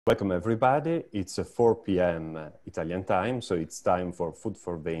Welcome everybody. It's 4 p.m. Italian time, so it's time for Food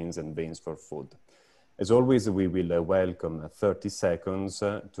for Veins and Veins for Food. As always, we will welcome 30 seconds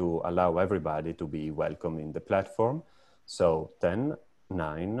to allow everybody to be welcome in the platform. So 10,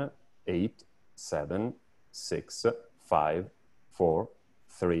 9, 8, 7, 6, 5, 4,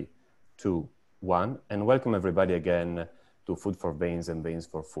 3, 2, 1. And welcome everybody again to Food for Veins and Veins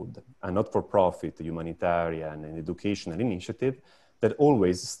for Food, a not-for-profit humanitarian and educational initiative that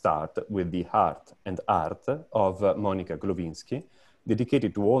always start with the heart and art of Monica Glowinski,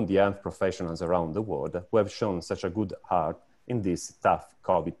 dedicated to all the health professionals around the world who have shown such a good heart in this tough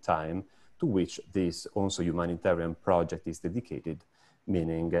COVID time, to which this also humanitarian project is dedicated,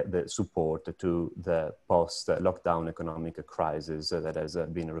 meaning the support to the post-lockdown economic crisis that has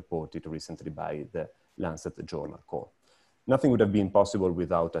been reported recently by the Lancet Journal Call. Nothing would have been possible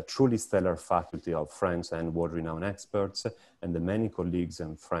without a truly stellar faculty of friends and world-renowned experts and the many colleagues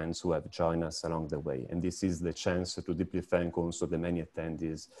and friends who have joined us along the way. And this is the chance to deeply thank also the many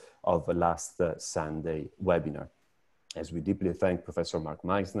attendees of last Sunday webinar. As we deeply thank Professor Mark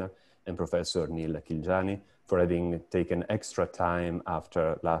Meisner and Professor Neil Kiljani for having taken extra time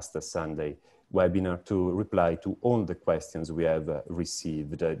after last Sunday webinar to reply to all the questions we have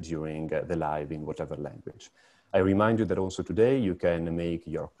received during the live in whatever language. I remind you that also today you can make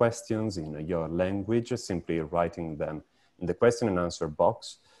your questions in your language, simply writing them in the question and answer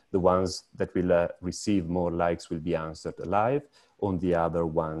box. The ones that will receive more likes will be answered live. On the other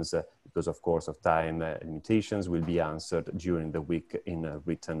ones, because of course of time limitations, will be answered during the week in a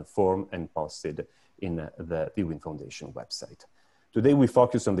written form and posted in the Win Foundation website. Today we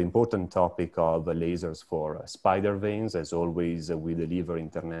focus on the important topic of lasers for spider veins. As always, we deliver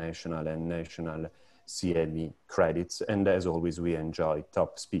international and national CME credits, and as always we enjoy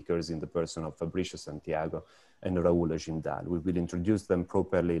top speakers in the person of Fabricio Santiago and Raul Gindal. We will introduce them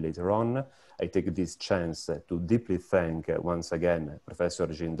properly later on. I take this chance to deeply thank once again Professor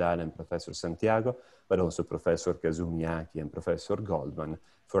Gindal and Professor Santiago, but also Professor Kazumiaki and Professor Goldman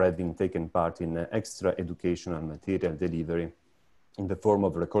for having taken part in extra educational material delivery in the form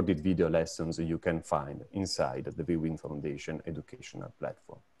of recorded video lessons you can find inside the Win Foundation educational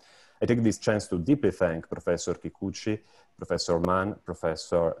platform. I take this chance to deeply thank Professor Kikuchi, Professor Mann,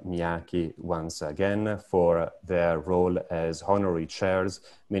 Professor Miyaki once again for their role as honorary chairs,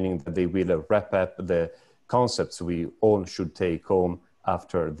 meaning that they will wrap up the concepts we all should take home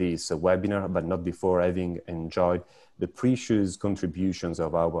after this webinar, but not before having enjoyed the precious contributions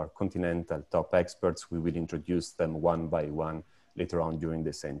of our continental top experts. We will introduce them one by one later on during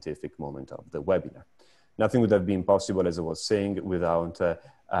the scientific moment of the webinar. Nothing would have been possible, as I was saying, without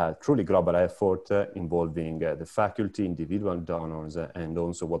a truly global effort involving the faculty, individual donors, and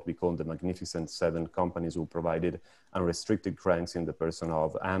also what we call the Magnificent Seven companies who provided unrestricted grants in the person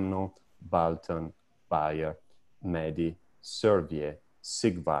of Amnon, Balton, Bayer, Medi, Servier,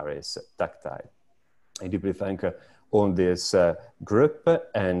 Sigvaris, Tactile. I deeply thank all this group,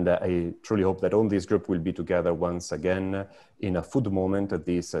 and I truly hope that all this group will be together once again in a food moment at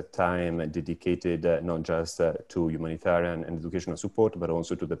this time dedicated not just to humanitarian and educational support, but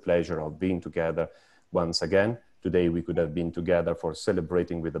also to the pleasure of being together once again. Today we could have been together for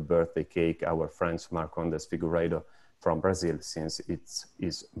celebrating with a birthday cake our friend Marcondes Figueiredo from Brazil, since it's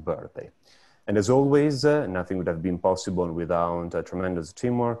his birthday. And as always, nothing would have been possible without tremendous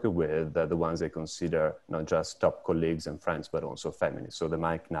teamwork with the ones I consider not just top colleagues and friends, but also family. So the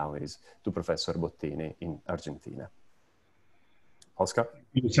mic now is to Professor Bottini in Argentina. Oscar?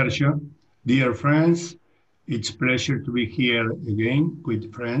 Thank you, Sergio. Dear friends, it's a pleasure to be here again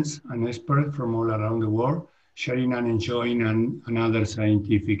with friends and experts from all around the world, sharing and enjoying another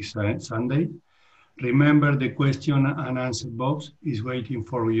scientific Sunday. Remember, the question and answer box is waiting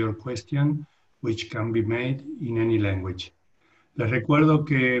for your question, which can be made in any language. Les recuerdo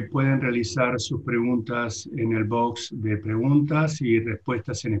que pueden realizar sus preguntas en el box de preguntas y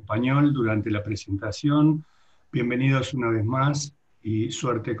respuestas en español durante la presentación. Bienvenidos una vez más y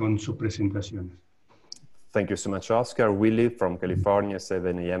suerte con sus presentaciones. Thank you so much, Oscar. Willie from California,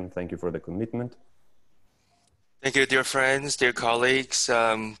 7 a.m. Thank you for the commitment. Thank you, dear friends, dear colleagues.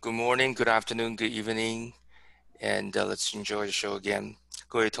 Good morning, good afternoon, good evening, and let's enjoy the show again.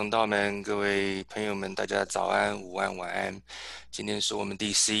 各位同道们，各位朋友们，大家早安、午安、晚安。今天是我们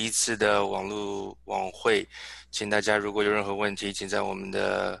第11次的网络晚会，请大家如果有任何问题，请在我们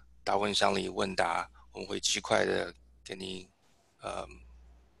的答问箱里问答，我们会极快的给你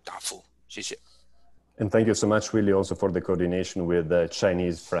答复。谢谢。And thank you so much, Willie, also for the coordination with the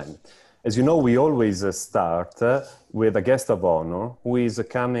Chinese friend. As you know, we always start with a guest of honor who is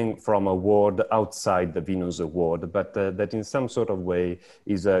coming from a world outside the Venus world, but that in some sort of way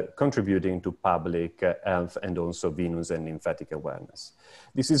is contributing to public health and also Venus and lymphatic awareness.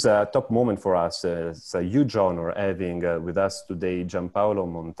 This is a top moment for us. It's a huge honor having with us today Giampaolo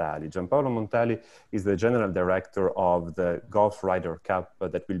Montali. Giampaolo Montali is the General Director of the Golf Ryder Cup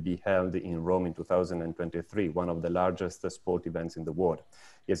that will be held in Rome in 2023, one of the largest sport events in the world.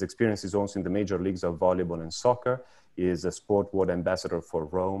 He has experiences also in the major leagues of volleyball and soccer. He is a sport world ambassador for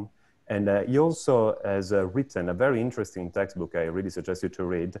Rome. And he also has written a very interesting textbook I really suggest you to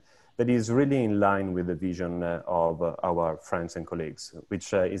read that is really in line with the vision of our friends and colleagues,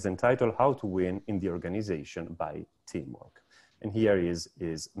 which is entitled How to Win in the Organization by Teamwork. And here is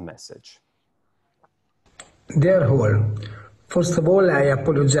his message. Dear all, first of all, I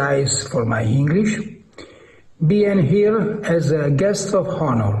apologize for my English. Being here as a guest of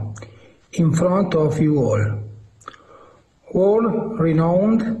honor in front of you all,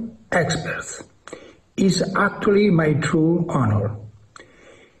 world-renowned experts, is actually my true honor.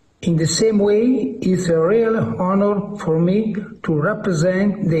 In the same way, it's a real honor for me to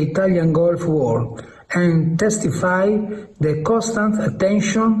represent the Italian golf world and testify the constant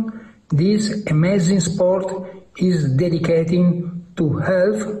attention this amazing sport is dedicating to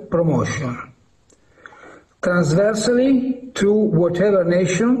health promotion, transversally through whatever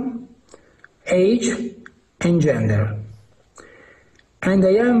nation, age, and gender. And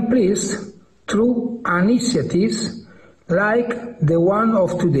I am pleased through initiatives like the one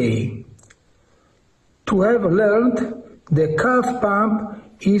of today, to have learned the calf pump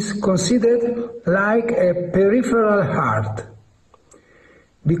is considered like a peripheral heart,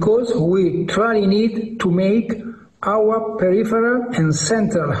 because we truly need to make our peripheral and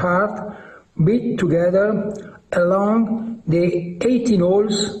central heart beat together along the 18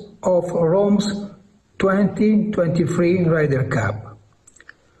 holes of Rome's 2023 Ryder Cup.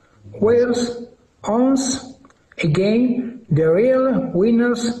 Whereas, once again, the real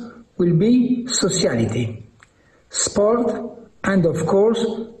winners will be sociality, sport, and of course,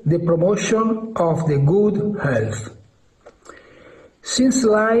 the promotion of the good health.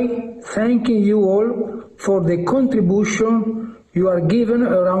 Sincerely thanking you all for the contribution you are giving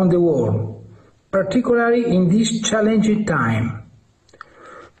around the world, particularly in this challenging time,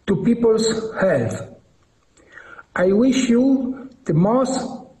 to people's health. I wish you the most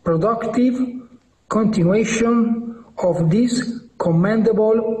productive continuation of this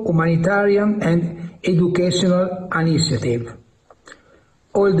commendable humanitarian and educational initiative.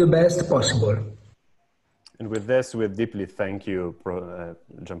 All the best possible. And with this, we deeply thank you,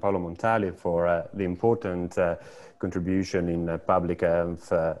 Giampaolo Montali, for the important contribution in public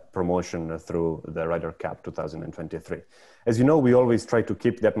health promotion through the Ryder Cup 2023. As you know, we always try to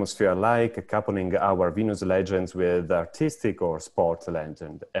keep the atmosphere alike, coupling our Venus legends with artistic or sports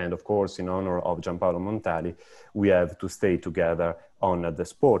legend. And of course, in honor of Giampaolo Montali, we have to stay together on the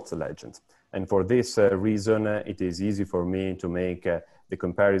sports legends. And for this reason, it is easy for me to make the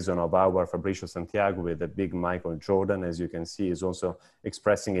comparison of our Fabricio Santiago with the big Michael Jordan. As you can see, is also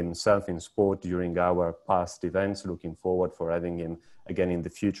expressing himself in sport during our past events, looking forward for having him again in the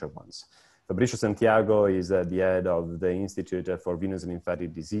future ones. Fabricio Santiago is the head of the Institute for Venous and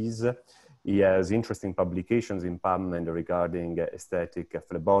Lymphatic Disease. He has interesting publications in PubMed regarding aesthetic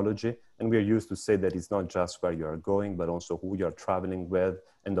phlebology, and we are used to say that it's not just where you are going, but also who you're traveling with.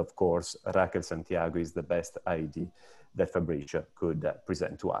 And of course, Raquel Santiago is the best ID that Fabricio could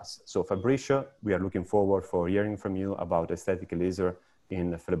present to us. So Fabricio, we are looking forward for hearing from you about aesthetic laser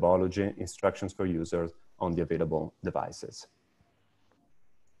in phlebology, instructions for users on the available devices.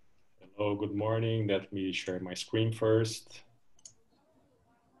 Hello, good morning. Let me share my screen first.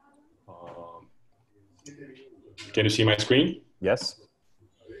 Can you see my screen? Yes.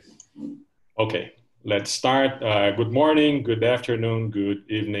 Okay, let's start. Good morning, good afternoon, good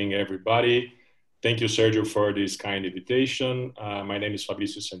evening, everybody. Thank you, Sergio, for this kind invitation. My name is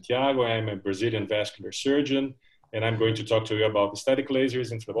Fabricio Santiago. I'm a Brazilian vascular surgeon, and I'm going to talk to you about aesthetic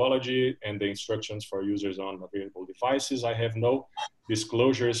lasers in phlebology and the instructions for users on available devices. I have no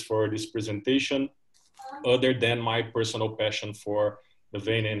disclosures for this presentation other than my personal passion for the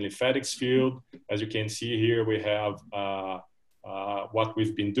vein and lymphatics field. As you can see here, we have what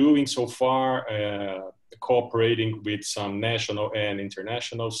we've been doing so far, cooperating with some national and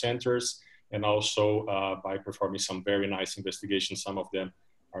international centers, and also by performing some very nice investigations. Some of them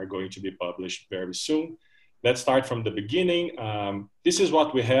are going to be published very soon. Let's start from the beginning. This is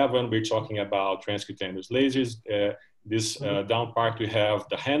what we have when we're talking about transcutaneous lasers. This down part, we have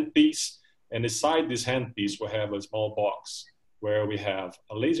the handpiece, and inside this handpiece, we have a small box where we have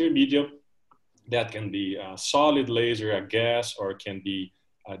a laser medium That can be a solid laser, a gas, or it can be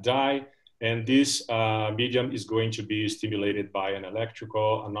a dye. And this medium is going to be stimulated by an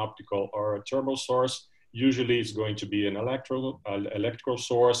electrical, an optical, or a thermal source. Usually it's going to be an electrical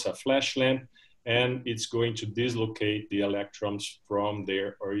source, a flash lamp, and it's going to dislocate the electrons from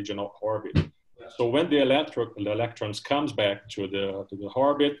their original orbit. So when the electrons comes back to the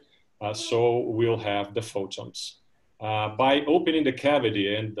orbit, so we'll have the photons. By opening the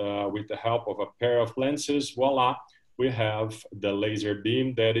cavity and with the help of a pair of lenses, voila, we have the laser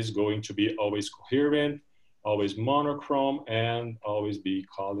beam that is going to be always coherent, always monochrome, and always be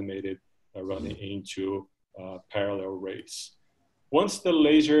collimated running into parallel rays. Once the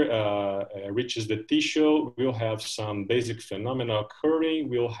laser reaches the tissue, we'll have some basic phenomena occurring.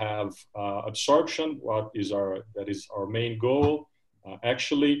 We'll have absorption, that is our main goal,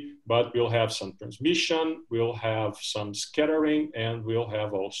 actually, but we'll have some transmission, we'll have some scattering, and we'll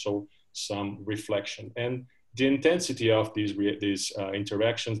have also some reflection. And the intensity of these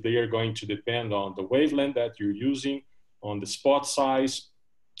interactions, they are going to depend on the wavelength that you're using, on the spot size,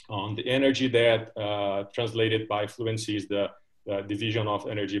 on the energy that translated by fluency is the division of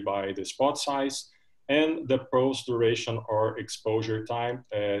energy by the spot size, and the pulse duration or exposure time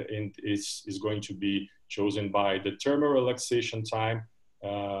is going to be chosen by the thermal relaxation time,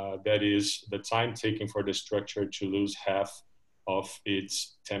 that is the time taken for the structure to lose half of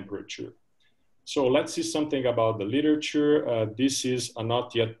its temperature. So let's see something about the literature. This is a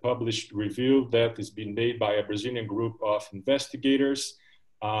not yet published review that is being made by a Brazilian group of investigators,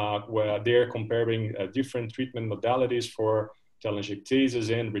 where they're comparing different treatment modalities for telangiectasias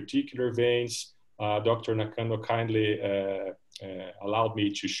and reticular veins. Dr. Nakano kindly allowed me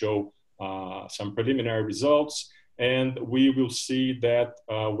to show some preliminary results, and we will see that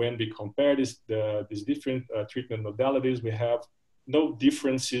when we compare these different treatment modalities, we have no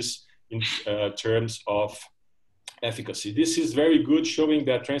differences in terms of efficacy. This is very good, showing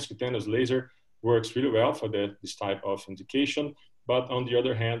that transcutaneous laser works really well for this type of indication. But on the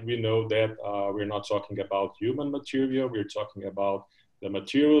other hand, we know that we're not talking about human material. We're talking about the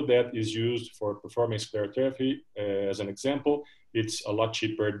material that is used for performing sclerotherapy. As an example, it's a lot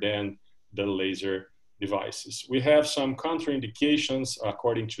cheaper than the laser devices. We have some contraindications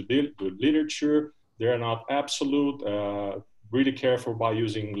according to the literature. They are not absolute. Really careful by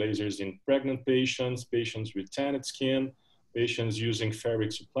using lasers in pregnant patients, patients with tanned skin, patients using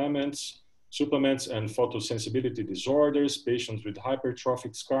ferric supplements and photosensibility disorders, patients with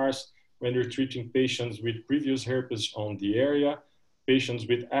hypertrophic scars, when you're treating patients with previous herpes on the area, patients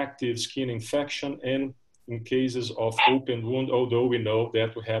with active skin infection, and in cases of open wound, although we know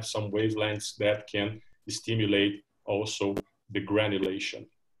that we have some wavelengths that can stimulate also the granulation.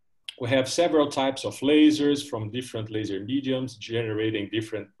 We have several types of lasers from different laser mediums generating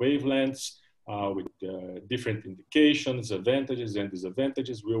different wavelengths with different indications, advantages and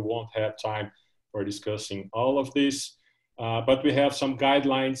disadvantages. We won't have time for discussing all of this, but we have some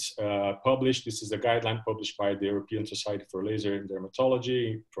guidelines published. This is a guideline published by the European Society for Laser and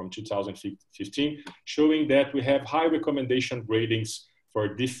Dermatology from 2015, showing that we have high recommendation ratings for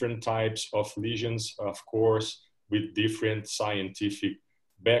different types of lesions, of course, with different scientific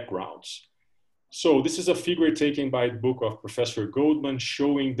backgrounds. So this is a figure taken by the book of Professor Goldman,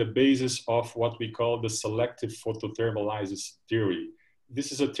 showing the basis of what we call the selective photothermolysis theory.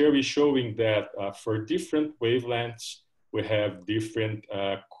 This is a theory showing that for different wavelengths, we have different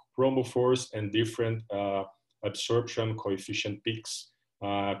chromophores and different absorption coefficient peaks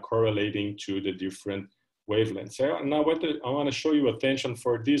correlating to the different wavelengths. And I want to show you attention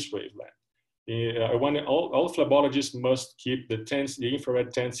for this wavelength. All phlebologists must keep the infrared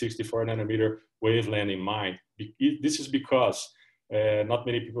 1064 nanometer wavelength in mind. This is because not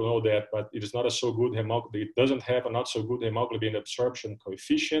many people know that, but it is not a so good hemoglobin. It doesn't have a not so good hemoglobin absorption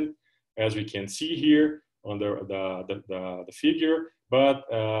coefficient, as we can see here on the figure, but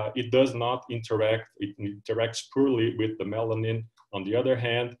it does not interact. It interacts poorly with the melanin. On the other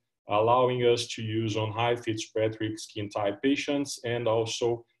hand, allowing us to use on high Fitzpatrick skin type patients, and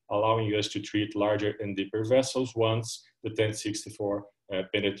also allowing us to treat larger and deeper vessels once the 1064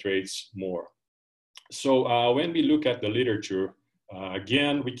 penetrates more. So when we look at the literature,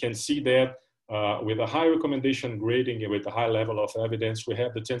 again, we can see that with a high recommendation grading and with a high level of evidence, we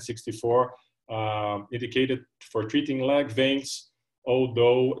have the 1064 indicated for treating leg veins,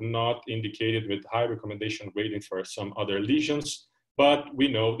 although not indicated with high recommendation grading for some other lesions. But we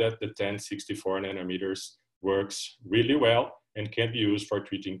know that the 1064 nanometers works really well and can be used for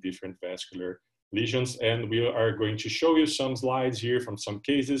treating different vascular lesions. And we are going to show you some slides here from some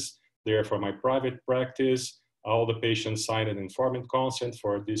cases. They're for my private practice. All the patients signed an informed consent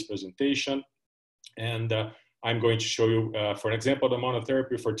for this presentation. And I'm going to show you, for an example, the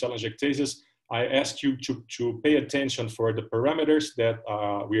monotherapy for telangiectasis. I asked you to pay attention for the parameters that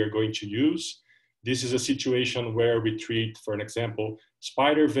we are going to use. This is a situation where we treat, for an example,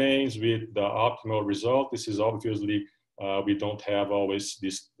 spider veins with the optimal result. This is obviously, we don't have always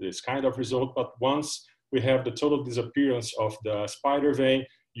this kind of result, but once we have the total disappearance of the spider vein,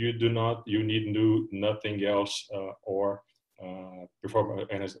 you need nothing else or perform,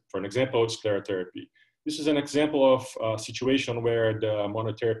 for an example, sclerotherapy. This is an example of a situation where the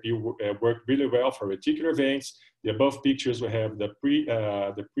monotherapy worked really well for reticular veins. The above pictures, we have the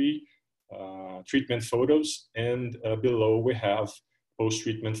pre-treatment photos, and below we have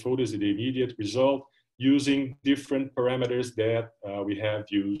post-treatment photos, the immediate result, using different parameters that we have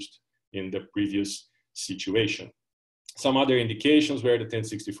used in the previous situation. Some other indications where the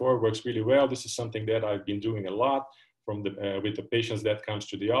 1064 works really well. This is something that I've been doing a lot with the patients that comes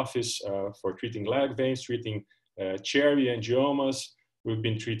to the office for treating leg veins, treating cherry angiomas. We've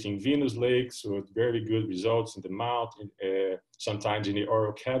been treating venous lakes with very good results in the mouth, sometimes in the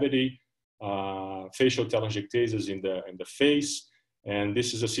oral cavity, facial telangiectasis in the face. And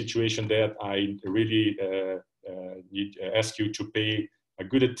this is a situation that I really ask you to pay a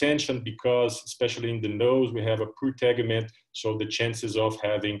good attention, because especially in the nose, we have a poor tegument, so the chances of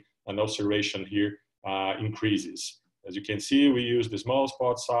having an ulceration here increases. As you can see, we use the small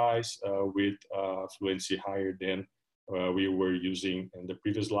spot size with fluency higher than we were using in the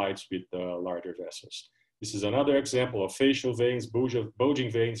previous slides with the larger vessels. This is another example of facial veins, bulging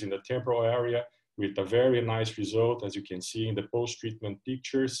veins in the temporal area with a very nice result, as you can see in the post-treatment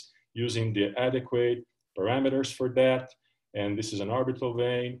pictures, using the adequate parameters for that. And this is an orbital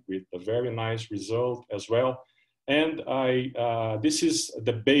vein with a very nice result as well. And this is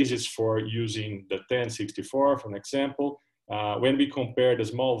the basis for using the 1064, for an example. When we compare the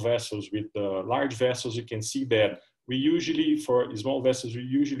small vessels with the large vessels, you can see that we usually, for small vessels, we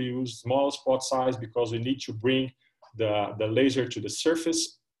usually use small spot size because we need to bring the laser to the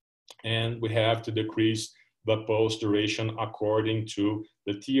surface, and we have to decrease the pulse duration according to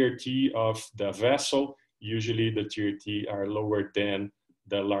the TRT of the vessel. Usually the TRT are lower than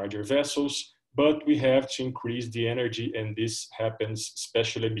the larger vessels, but we have to increase the energy, and this happens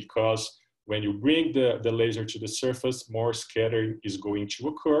especially because when you bring the laser to the surface, more scattering is going to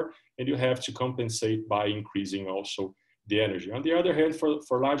occur, and you have to compensate by increasing also the energy. On the other hand,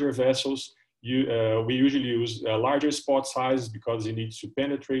 for larger vessels, we usually use larger spot sizes because it needs to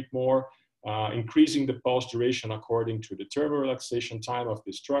penetrate more, increasing the pulse duration according to the thermorelaxation time of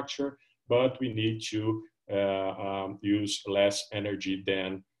the structure, but we need to use less energy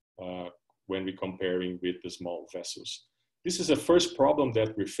than when we're comparing with the small vessels. This is the first problem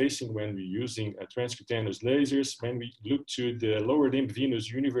that we're facing when we're using transcutaneous lasers. When we look to the lower limb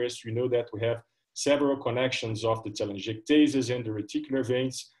venous universe, you know that we have several connections of the telangiectasis and the reticular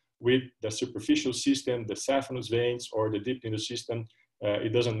veins with the superficial system, the saphenous veins, or the deep venous system.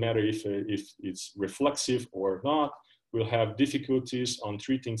 It doesn't matter if it's reflexive or not. We'll have difficulties on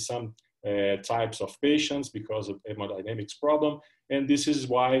treating some types of patients because of hemodynamics problem. And this is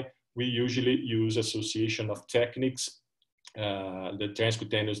why we usually use association of techniques, the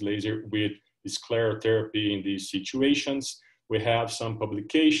transcutaneous laser with sclerotherapy in these situations. We have some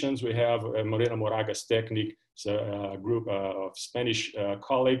publications. We have Moreno Moraga's technique, a group of Spanish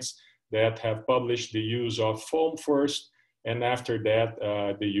colleagues that have published the use of foam first, and after that,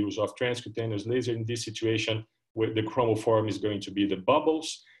 the use of transcutaneous laser. In this situation, where the chromoform is going to be the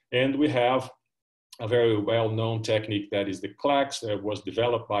bubbles. And we have a very well-known technique that is the CLACS, that was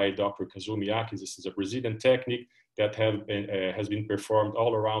developed by Dr. Kazumi Aki. This is a Brazilian technique that has been performed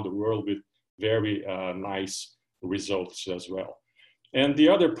all around the world with very nice results as well. And the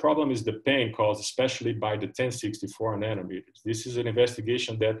other problem is the pain caused especially by the 1064 nanometers. This is an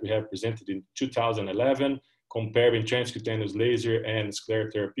investigation that we have presented in 2011, comparing transcutaneous laser and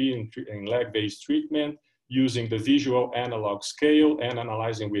sclerotherapy in leg-based treatment using the visual analog scale and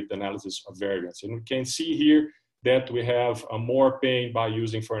analyzing with analysis of variance. And we can see here that we have more pain by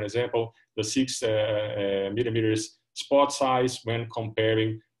using, for an example, the 6 millimeters spot size when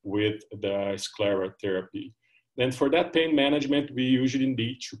comparing with the sclerotherapy. Then for that pain management, we usually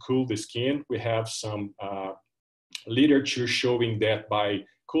need to cool the skin. We have some literature showing that by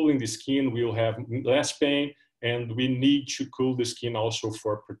cooling the skin, we'll have less pain, and we need to cool the skin also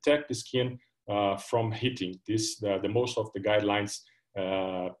for protect the skin from heating. This, the most of the guidelines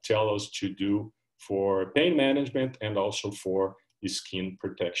tell us to do for pain management and also for the skin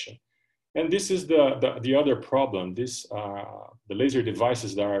protection. And this is the other problem. The laser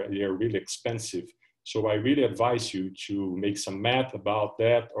devices they are really expensive. So I really advise you to make some math about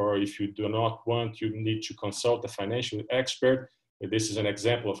that, or if you do not want, you need to consult a financial expert. This is an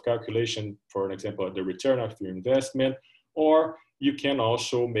example of calculation, for example, the return of your investment, or you can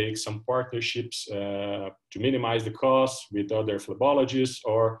also make some partnerships to minimize the costs with other phlebologists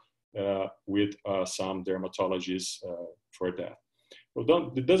or with some dermatologists for that.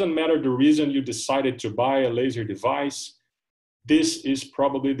 Well, it doesn't matter the reason you decided to buy a laser device. This is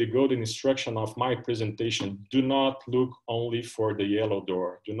probably the golden instruction of my presentation. Do not look only for the yellow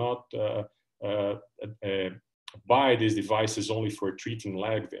door. Do not buy these devices only for treating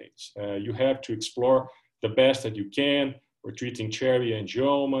leg veins. You have to explore the best that you can for treating cherry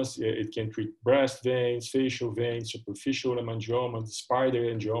angiomas. It can treat breast veins, facial veins, superficial hemangiomas, spider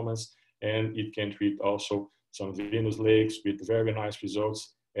angiomas, and it can treat also some venous leaks with very nice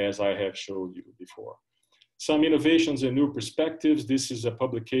results, as I have showed you before. Some innovations and new perspectives. This is a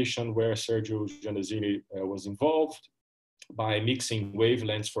publication where Sergio Giannazzini was involved by mixing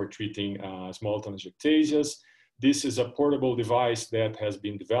wavelengths for treating small telangiectasias. This is a portable device that has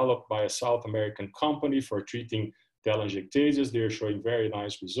been developed by a South American company for treating telangiectasias. They're showing very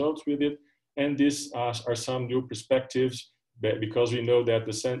nice results with it. And these are some new perspectives, because we know that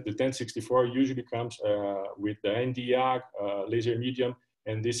the 1064 usually comes with the Nd:YAG laser medium.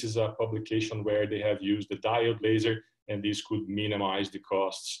 And this is a publication where they have used the diode laser, and this could minimize the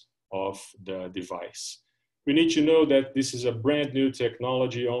costs of the device. We need to know that this is a brand new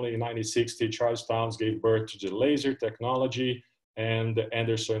technology. Only in 1960, Charles Towns gave birth to the laser technology, and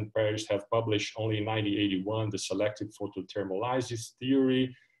Anderson and Parrish have published only in 1981 the selective photothermolysis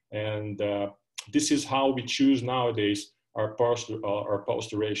theory. And this is how we choose nowadays our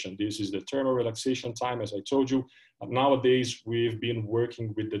posturation. This is the thermal relaxation time, as I told you. Nowadays, we've been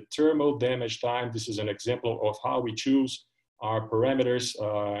working with the thermal damage time. This is an example of how we choose our parameters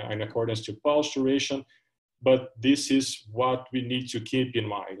in accordance to posturation. But this is what we need to keep in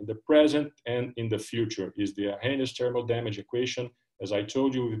mind in the present and in the future is the Arrhenius thermal damage equation. As I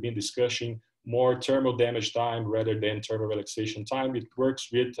told you, we've been discussing more thermal damage time rather than thermal relaxation time. It works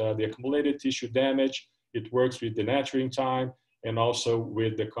with the accumulated tissue damage. It works with the denaturing time and also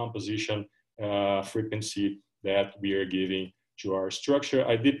with the composition frequency that we are giving to our structure.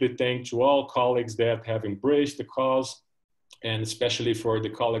 I deeply thank to all colleagues that have embraced the cause, and especially for the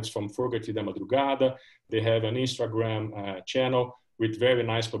colleagues from Fogarty da Madrugada. They have an Instagram channel with very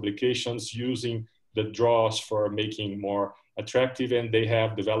nice publications using the draws for making more attractive, and they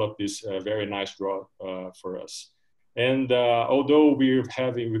have developed this very nice draw for us. And although we've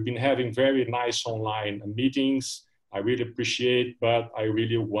been having very nice online meetings, I really appreciate, but I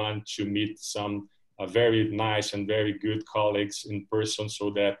really want to meet some very nice and very good colleagues in person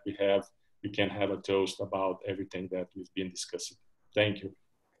so that we can have a toast about everything that we've been discussing. Thank you.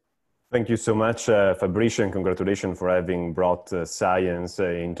 Thank you so much, Fabricio, and congratulations for having brought science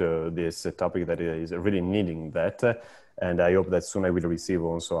into this topic that is really needing that. And I hope that soon I will receive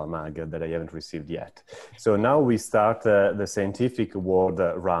also a mug that I haven't received yet. So now we start the scientific word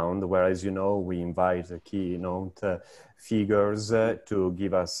round, where, as you know, we invite keynote figures to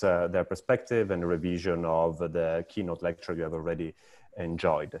give us their perspective and revision of the keynote lecture you have already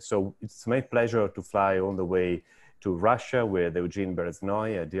enjoyed. So it's my pleasure to fly all the way to Russia with Eugene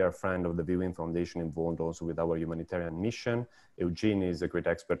Bereznoy, a dear friend of the Viewing Foundation, involved also with our humanitarian mission. Eugene is a great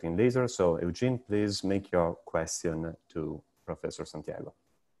expert in laser. So Eugene, please make your question to Professor Santiago.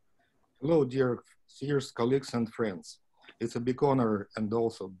 Hello, dear seers, colleagues, and friends. It's a big honor and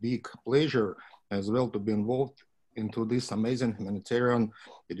also big pleasure as well to be involved into this amazing humanitarian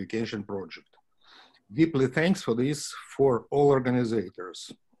education project. Deeply thanks for this for all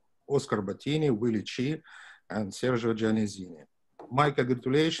organizers, Oscar Battini, Willie Chi, and Sergio Giannazzini. My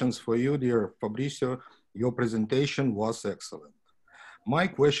congratulations for you, dear Fabricio. Your presentation was excellent. My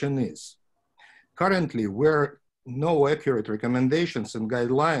question is, currently where no accurate recommendations and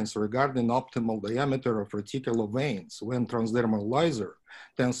guidelines regarding optimal diameter of reticular veins when transdermal laser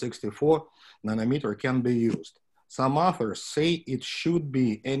 1064 nanometer can be used. Some authors say it should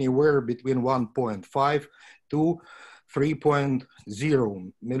be anywhere between 1.5 to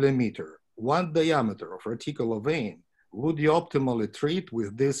 3.0 millimeter. What diameter of reticular vein would you optimally treat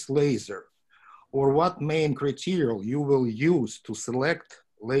with this laser? Or what main criteria you will use to select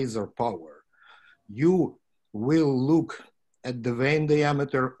laser power? You will look at the vein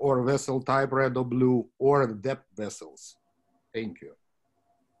diameter or vessel type, red or blue, or depth vessels. Thank you.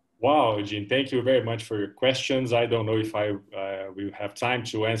 Wow, Eugene, thank you very much for your questions. I don't know if I will have time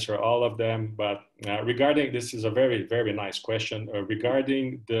to answer all of them, but regarding, this is a very, very nice question.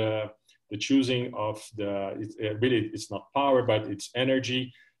 Regarding the choosing of really, it's not power, but it's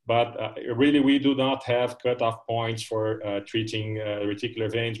energy. But really, we do not have cutoff points for treating reticular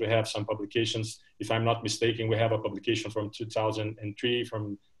veins. We have some publications. If I'm not mistaken, we have a publication from 2003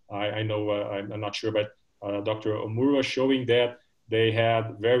 from, I know, I'm not sure, but Dr. Omura showing that they had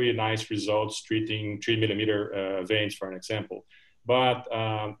very nice results treating 3mm veins, for an example. But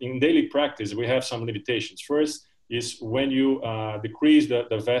in daily practice, we have some limitations. First is when you decrease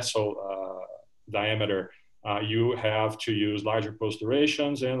the vessel diameter, you have to use larger pulse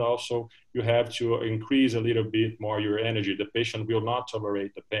durations, and also you have to increase a little bit more your energy. The patient will not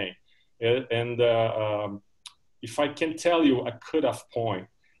tolerate the pain. And if I can tell you a cutoff point,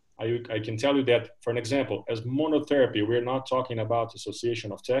 I can tell you that, for an example, as monotherapy, we're not talking about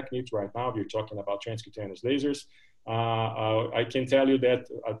association of techniques right now. We're talking about transcutaneous lasers. I can tell you that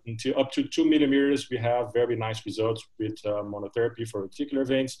until up to 2mm, we have very nice results with monotherapy for reticular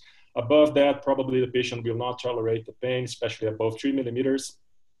veins. Above that, probably the patient will not tolerate the pain, especially above 3mm.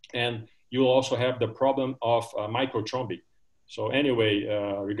 And you'll also have the problem of microthromby. So anyway,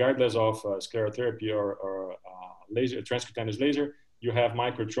 regardless of sclerotherapy or laser, transcutaneous laser, you have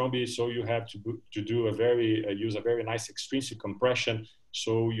microthromby, so you have to do use a very nice extrinsic compression,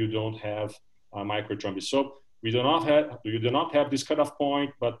 so you don't have microthromby. So you do not have this cutoff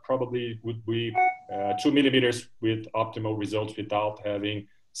point, but probably would be 2mm with optimal results without having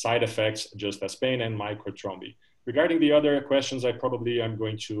side effects, just as pain and microthromby. Regarding the other questions, I'm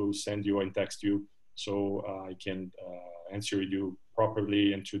going to send you and text you, so I can answer you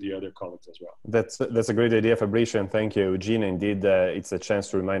properly and to the other colleagues as well. That's a great idea, Fabricio, and thank you, Eugene. Indeed, it's a chance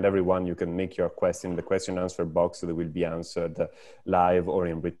to remind everyone you can make your question in the question and answer box that will be answered live or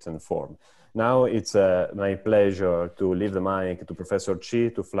in written form. Now it's my pleasure to leave the mic to Professor Chi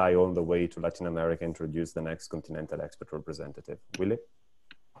to fly all the way to Latin America and introduce the next continental expert representative. Willie?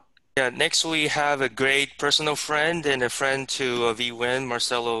 Yeah, next we have a great personal friend and a friend to VWin,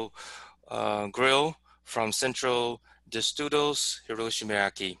 Marcelo Grill from Central de Estudos, Hiroshi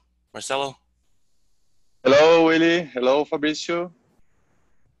Meraki. Marcelo? Hello, Willie. Hello, Fabricio.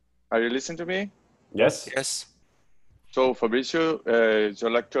 Are you listening to me? Yes. Yes. So, Fabricio,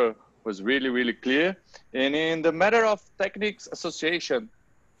 your lecture was really, really clear. And in the matter of techniques association,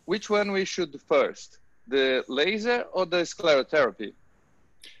 which one we should do first, the laser or the sclerotherapy?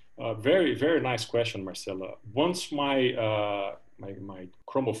 Very, very nice question, Marcelo. Once my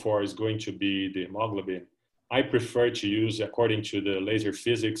chromophore is going to be the hemoglobin, I prefer to use, according to the laser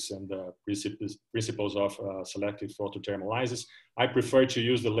physics and the principles of selective photothermolysis, I prefer to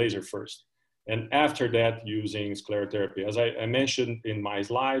use the laser first. And after that, using sclerotherapy. As I mentioned in my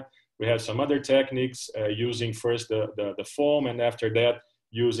slide, we have some other techniques using first the foam, and after that,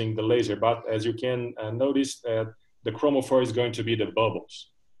 using the laser. But as you can notice, the chromophore is going to be the bubbles.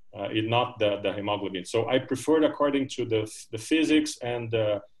 Not the hemoglobin. So I preferred, according to the physics and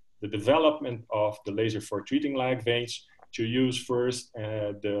the development of the laser for treating lag veins, to use first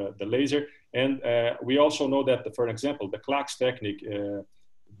the laser. And we also know that, for example, the Clax technique,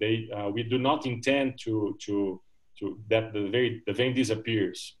 we do not intend that the vein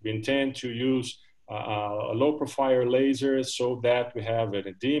disappears. We intend to use a low profile laser so that we have an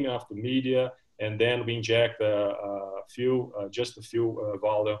edema of the media, and then we inject just a few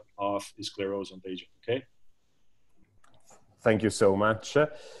volume of sclerosant agent, okay? Thank you so much,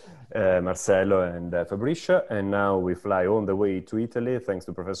 Marcelo and Fabricio. And now we fly all the way to Italy, thanks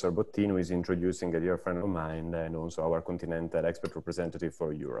to Professor Bottini, who is introducing a dear friend of mine and also our continental expert representative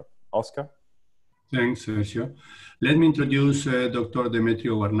for Europe. Oscar? Thanks, Sergio. Let me introduce Dr.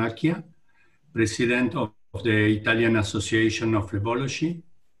 Demetrio Guarnacchia, President of the Italian Association of Phlebology.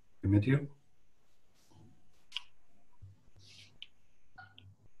 Demetrio?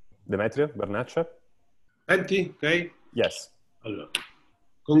 Demetrio Guarnacchia? Ready? Okay? Yes. Allora,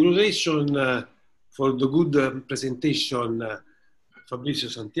 congratulations for the good presentation, Fabrizio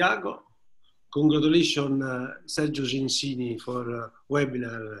Santiago. Congratulations, Sergio Gensini, for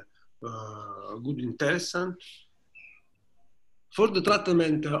webinar good interesting. For the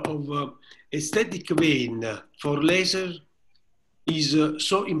treatment of aesthetic vein for laser is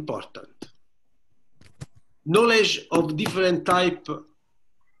so important. Knowledge of different type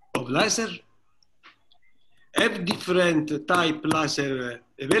of laser, have different type laser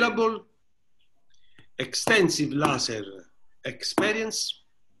available, extensive laser experience,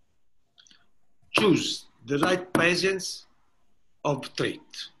 choose the right patients of treat.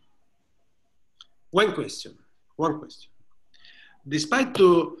 One question. Despite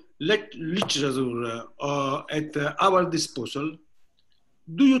the literature at our disposal,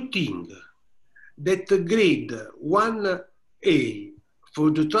 do you think that grade 1A for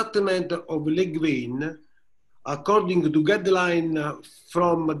the treatment of leg vein according to guideline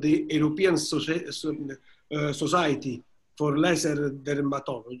from the European Society for Laser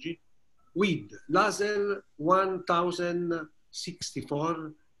Dermatology, with laser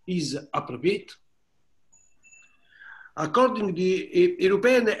 1064 is appropriate. According to the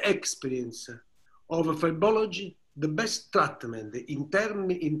European experience of fibrology, the best treatment in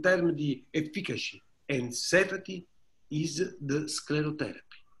terms of efficacy and safety is the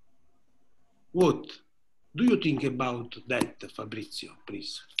sclerotherapy. What do you think about that, Fabrizio,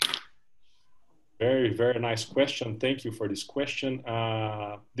 please? Very, very nice question. Thank you for this question.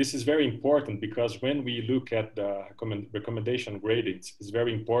 This is very important because when we look at the recommendation gradings, it's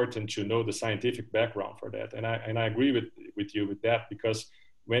very important to know the scientific background for that. And I agree with you with that, because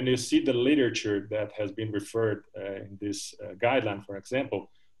when you see the literature that has been referred in this guideline, for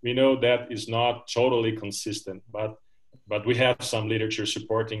example, we know that is not totally consistent, but we have some literature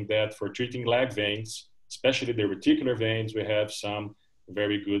supporting that for treating leg veins, especially the reticular veins. We have some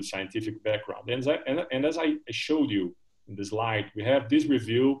very good scientific background. And as I showed you in the slide, we have this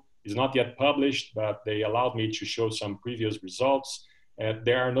review. It's not yet published, but they allowed me to show some previous results.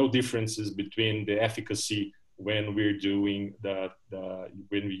 There are no differences between the efficacy when we're doing when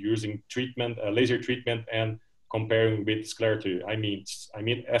we're using treatment, laser treatment, and comparing with sclerotherapy. I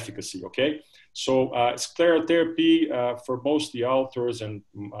mean efficacy, okay? So sclerotherapy for most the authors and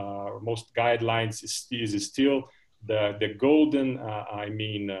most guidelines is still the golden,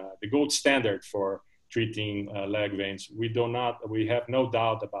 the gold standard for treating leg veins. We have no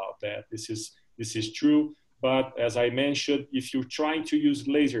doubt about that. This is true. But as I mentioned, if you're trying to use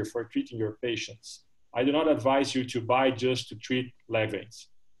laser for treating your patients, I do not advise you to buy just to treat leg veins.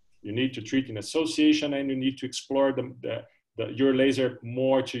 You need to treat in association, and you need to explore your laser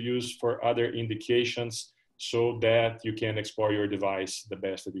more to use for other indications so that you can explore your device the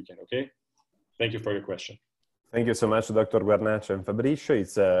best that you can, okay? Thank you for your question. Thank you so much, Dr. Guarnaccio and Fabrizio.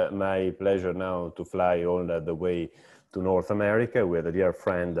 It's my pleasure now to fly all the way to North America with a dear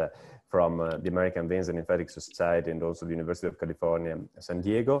friend from the American Veins and Lymphatic Society and also the University of California, San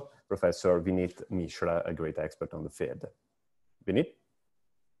Diego, Professor Vinit Mishra, a great expert on the field. Vinit?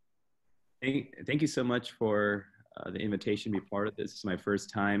 Thank you so much for the invitation to be part of this. This is my first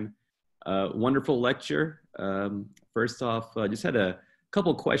time. Wonderful lecture. First off, just had a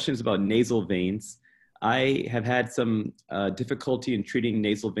couple questions about nasal veins. I have had some difficulty in treating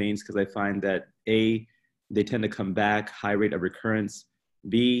nasal veins because I find that A, they tend to come back, high rate of recurrence.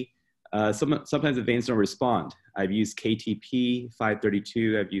 B, sometimes the veins don't respond. I've used KTP,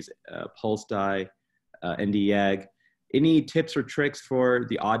 532, I've used pulse dye, Nd:YAG. Any tips or tricks for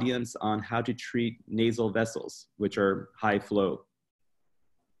the audience on how to treat nasal vessels, which are high flow?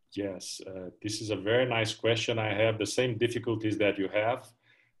 Yes, this is a very nice question. I have the same difficulties that you have.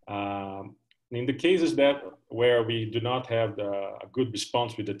 In the cases where we do not have a good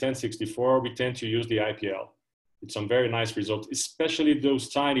response with the 1064, we tend to use the IPL. It's some very nice results, especially those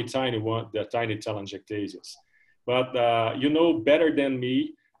tiny telangiectasias. But you know better than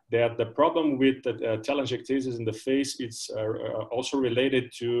me that the problem with the telangiectasias in the face is also related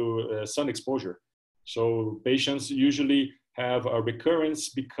to sun exposure. So patients usually have a recurrence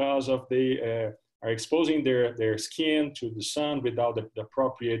because of they are exposing their skin to the sun without the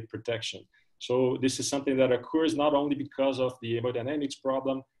appropriate protection. So this is something that occurs not only because of the hemodynamics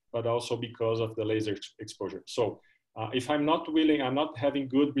problem, but also because of the laser exposure. So if I'm not having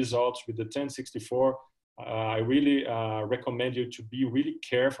good results with the 1064, I really recommend you to be really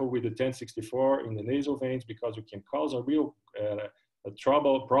careful with the 1064 in the nasal veins, because you can cause a real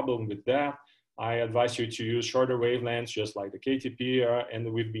problem with that. I advise you to use shorter wavelengths, just like the KTP,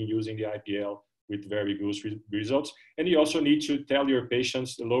 and we've been using the IPL with very good results. And you also need to tell your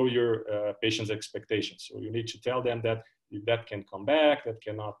patients, lower your patients' expectations. So you need to tell them that that can come back, that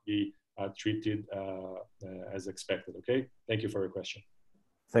cannot be treated as expected, okay? Thank you for your question.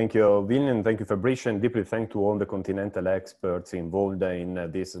 Thank you, Vin, and thank you, Fabrizio, and deeply thank to all the continental experts involved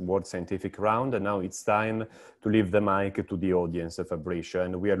in this World Scientific Round. And now it's time to leave the mic to the audience, Fabrizio.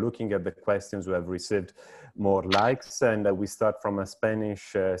 And we are looking at the questions we have received more likes, and we start from a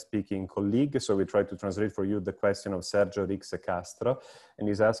Spanish-speaking colleague. So we try to translate for you the question of Sergio Rix Castro, and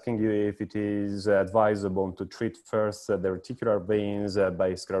he's asking you if it is advisable to treat first the reticular veins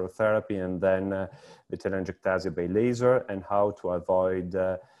by sclerotherapy and then the telangiectasia by laser, and how to avoid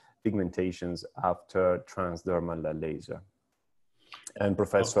pigmentations after transdermal laser. And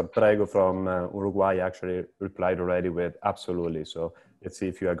Professor Prego from Uruguay actually replied already with absolutely. So let's see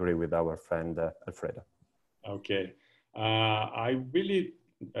if you agree with our friend Alfredo. Okay. I really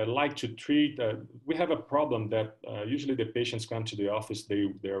like to treat, we have a problem that usually the patients come to the office,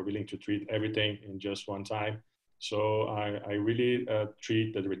 they are willing to treat everything in just one time. So I really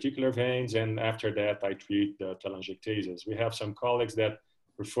treat the reticular veins, and after that I treat the telangiectasias. We have some colleagues that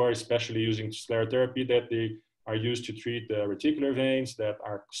prefer especially using sclerotherapy, that they are used to treat the reticular veins that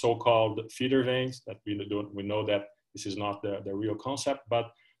are so-called feeder veins, that we know that this is not the real concept,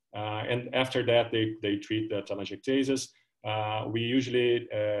 but and after that they treat the telangiectasias. We usually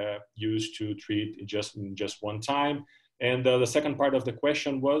use to treat just one time. And the second part of the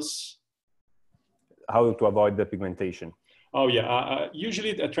question was? How to avoid the pigmentation. Oh yeah,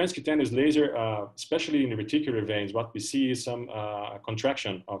 usually the transcutaneous laser, especially in the reticular veins, what we see is some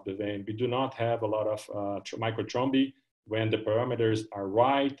contraction of the vein. We do not have a lot of microthrombi when the parameters are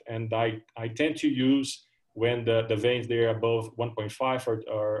right, and I tend to use when the veins they are above 1.5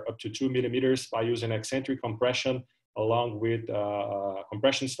 or up to 2 millimeters by using eccentric compression along with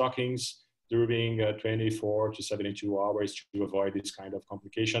compression stockings during 24 to 72 hours to avoid this kind of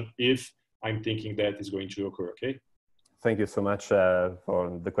complication if I'm thinking that is going to occur, okay? Thank you so much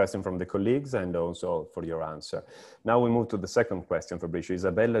for the question from the colleagues and also for your answer. Now we move to the second question, Fabricio.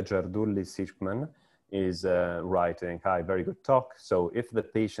 Isabella Giardulli-Sichman is writing, hi, very good talk. So if the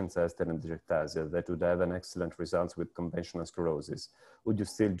patient has telangiectasia that would have an excellent results with conventional sclerosis, would you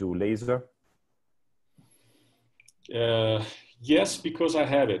still do laser? Yes, because I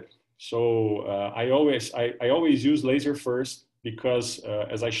have it. So I always use laser first, because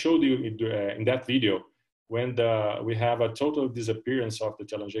as I showed you in that video, when we have a total disappearance of the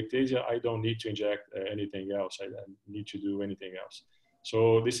telangiectasia, I don't need to inject anything else. I don't need to do anything else.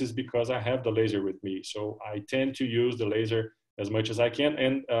 So this is because I have the laser with me. So I tend to use the laser as much as I can.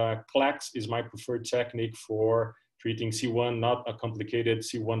 And CLACS is my preferred technique for treating C1, not a complicated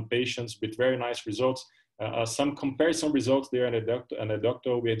C1 patients with very nice results. Some comparison results there in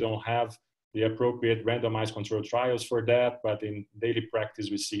adductor, we don't have the appropriate randomized controlled trials for that, but in daily practice,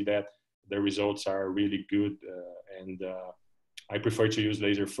 we see that the results are really good. And I prefer to use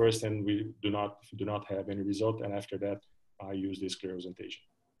laser first, and we do not have any result. And after that, I use this sclerosantagin.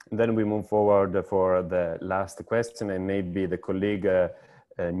 Then we move forward for the last question, and maybe the colleague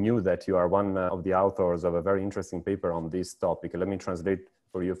knew that you are one of the authors of a very interesting paper on this topic. Let me translate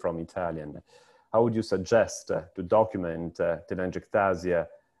for you from Italian. How would you suggest to document telangiectasia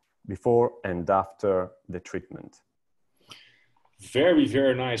before and after the treatment? Very,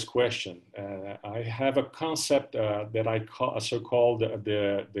 very nice question. I have a concept that I call so-called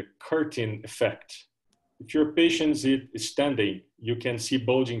the curtain effect. If your patient is standing, you can see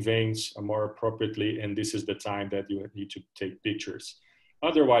bulging veins more appropriately, and this is the time that you need to take pictures.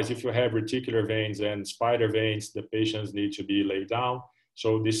 Otherwise, if you have reticular veins and spider veins, the patients need to be laid down.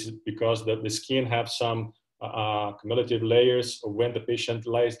 So this is because the skin have some cumulative layers. When the patient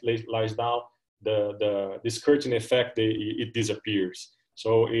lies down, this curtain effect, it disappears.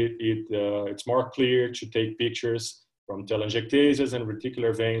 So it's more clear to take pictures from telangiectasias and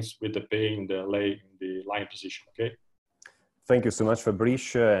reticular veins with the pain in the lying position, okay? Thank you so much,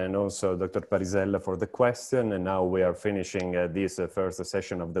 Fabricio, and also Dr. Parisella for the question. And now we are finishing this first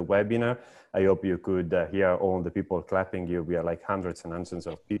session of the webinar. I hope you could hear all the people clapping you. We are like hundreds and hundreds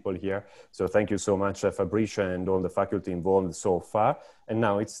of people here. So thank you so much, Fabricio, and all the faculty involved so far. And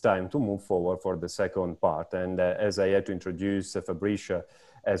now it's time to move forward for the second part. And as I had to introduce Fabricio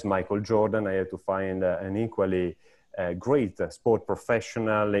as Michael Jordan, I had to find an equally great sport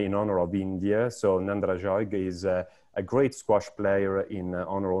professional in honor of India. So Nandra Joig is a great squash player in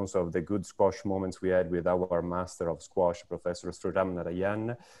honor also of the good squash moments we had with our master of squash, Professor Sriram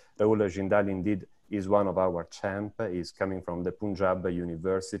Narayan. Rahul Jindal indeed is one of our champ. He's coming from the Punjab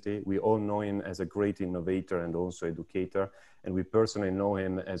University. We all know him as a great innovator and also educator. And we personally know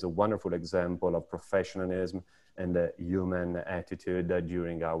him as a wonderful example of professionalism and human attitude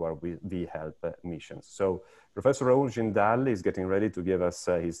during our V-Help missions. So Professor Rahul Jindal is getting ready to give us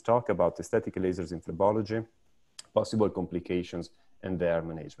his talk about aesthetic lasers in phlebology, possible complications, and their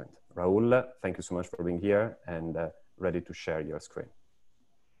management. Rahul, thank you so much for being here and ready to share your screen.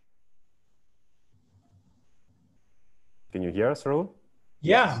 Can you hear us, Rahul?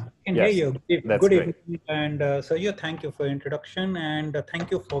 Yeah, yes. I can hear you. That's good great. evening. And Sergio, thank you for introduction, and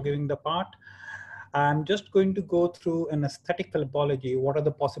thank you for giving the part. I'm just going to go through an aesthetic phlebology. What are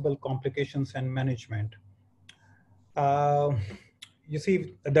the possible complications and management? You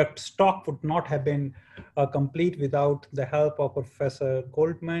see, the talk would not have been complete without the help of Professor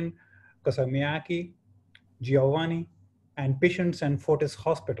Goldman, Kasamiaki, Giovanni, and patients and Fortis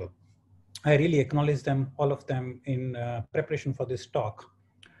Hospital. I really acknowledge them, all of them, in preparation for this talk.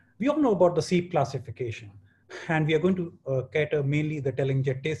 We all know about the C classification, and we are going to cater mainly the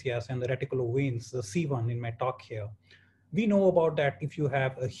telangiectasias and the reticular veins, the C1 in my talk here. We know about that if you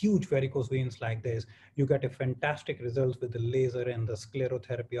have a huge varicose veins like this, you get a fantastic results with the laser and the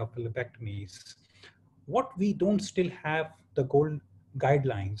sclerotherapy of lobectomies. What we don't still have the gold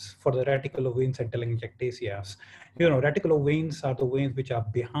guidelines for the reticular veins and telangiectasias. You know, reticular veins are the veins which are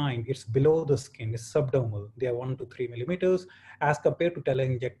behind, it's below the skin, it's subdermal. They are 1 to 3 millimeters as compared to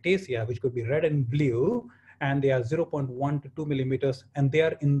telangiectasia, which could be red and blue, and they are 0.1 to 2 millimeters, and they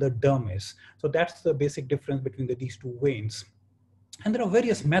are in the dermis. So that's the basic difference between these two veins. And there are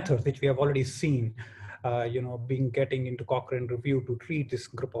various methods which we have already seen, being getting into Cochrane review to treat this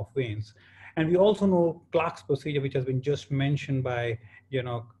group of veins. And we also know Clark's procedure, which has been just mentioned by,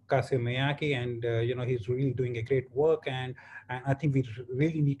 Kasio Miyake, and, he's really doing a great work. And I think we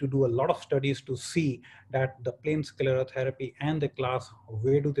really need to do a lot of studies to see that the plain sclerotherapy and the Clark's,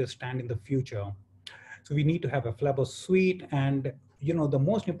 where do they stand in the future? So we need to have a Flabo suite. And the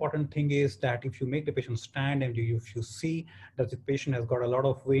most important thing is that if you make the patient stand and if you see that the patient has got a lot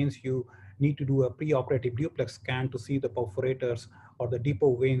of veins, you need to do a preoperative duplex scan to see the perforators or the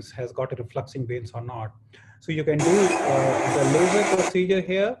depot veins has got a refluxing veins or not. So you can do the laser procedure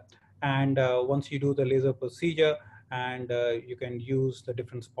here. And once you do the laser procedure, and you can use the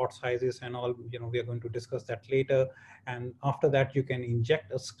different spot sizes and all, we are going to discuss that later. And after that, you can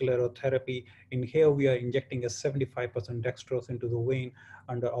inject a sclerotherapy. In here, we are injecting a 75% dextrose into the vein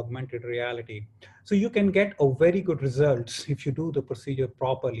under augmented reality. So you can get a very good results if you do the procedure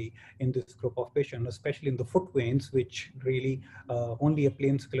properly in this group of patients, especially in the foot veins, which really only a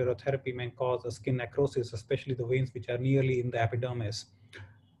plain sclerotherapy may cause a skin necrosis, especially the veins which are nearly in the epidermis.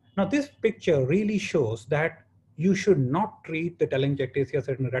 Now, this picture really shows that you should not treat the telangiectasias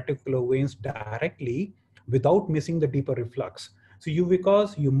and reticular veins directly without missing the deeper reflux. So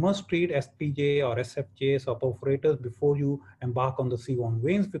because you must treat SPJ or SFJs or perforators before you embark on the C1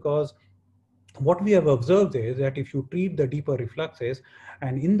 veins, because what we have observed is that if you treat the deeper refluxes,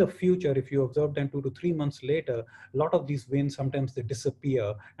 and in the future, if you observe them 2 to 3 months later, a lot of these veins, sometimes they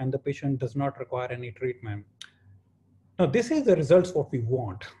disappear and the patient does not require any treatment. Now, this is the results what we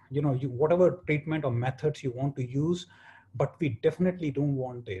want. Whatever treatment or methods you want to use, but we definitely don't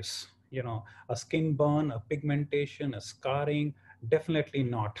want this. A skin burn, a pigmentation, a scarring, definitely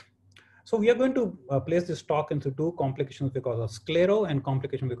not. So we are going to place this talk into two complications because of sclero and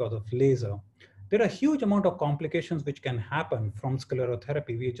complication because of laser. There are a huge amount of complications which can happen from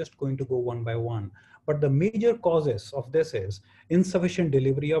sclerotherapy. We are just going to go one by one. But the major causes of this is insufficient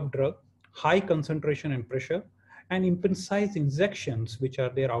delivery of drug, high concentration and pressure, and imprecise injections which are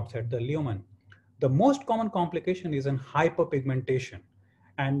there outside the lumen. The most common complication is in hyperpigmentation.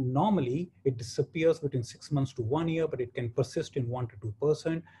 And normally it disappears between 6 months to 1 year, but it can persist in 1 to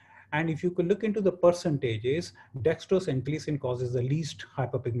 2%. And if you could look into the percentages, dextrose and glycine causes the least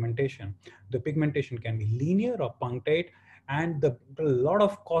hyperpigmentation. The pigmentation can be linear or punctate, and a lot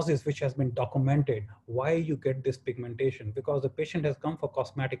of causes which has been documented why you get this pigmentation, because the patient has come for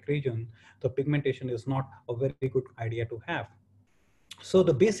cosmetic region, the pigmentation is not a very good idea to have. So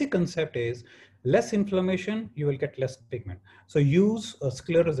the basic concept is less inflammation, you will get less pigment. So use a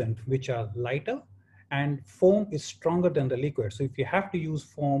sclerosant which are lighter, and foam is stronger than the liquid. So if you have to use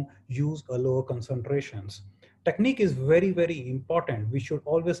foam, use a lower concentrations. Technique is very, very important. We should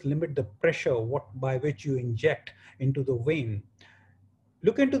always limit the pressure by which you inject into the vein.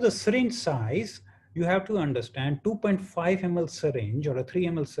 Look into the syringe size. You have to understand 2.5 ml syringe or a 3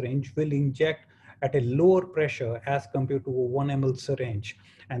 ml syringe will inject at a lower pressure as compared to a 1 ml syringe.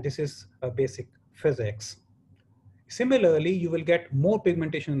 And this is a basic physics. Similarly, you will get more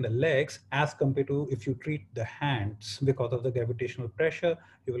pigmentation in the legs as compared to if you treat the hands. Because of the gravitational pressure,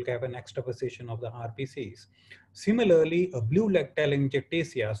 you will have an extravasation of the RPCs. Similarly, a blue leg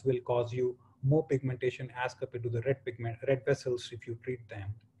telangiectasias will cause you more pigmentation as compared to the red vessels if you treat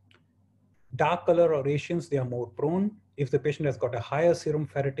them. Dark color or Asians, they are more prone. If the patient has got a higher serum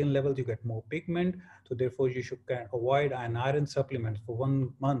ferritin levels, you get more pigment. So therefore, you should avoid an iron supplement for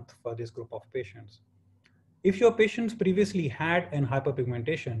 1 month for this group of patients. If your patients previously had an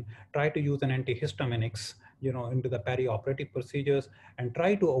hyperpigmentation, try to use an antihistaminics, into the perioperative procedures, and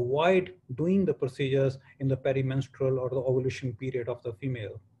try to avoid doing the procedures in the perimenstrual or the ovulation period of the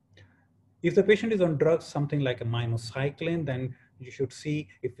female. If the patient is on drugs, something like a minocycline, then you should see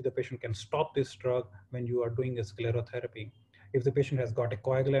if the patient can stop this drug when you are doing a sclerotherapy. If the patient has got a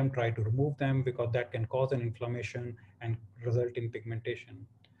coagulant, try to remove them because that can cause an inflammation and result in pigmentation.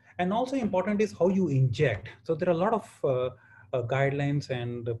 And also important is how you inject. So there are a lot of guidelines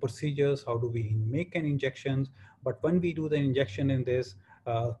and procedures, how do we make an injections. But when we do the injection in this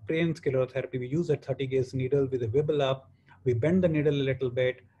plain sclerotherapy, we use a 30 gauge needle with a wibble up. We bend the needle a little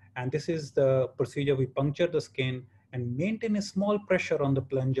bit. And this is the procedure. We puncture the skin, and maintain a small pressure on the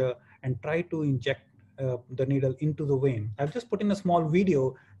plunger and try to inject the needle into the vein. I've just put in a small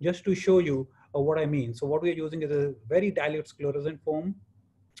video just to show you what I mean. So what we are using is a very dilute sclerosant foam,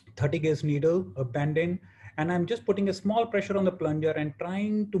 30 gauge needle, a band-in, and I'm just putting a small pressure on the plunger and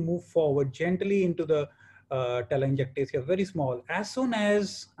trying to move forward gently into the telangiectasia, very small. As soon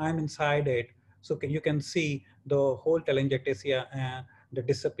as I'm inside it, so you can see the whole telangiectasia that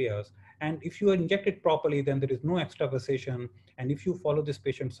disappears. And if you inject it properly, then there is no extravasation. And if you follow these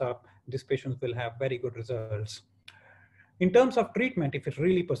patients up, these patients will have very good results. In terms of treatment, if it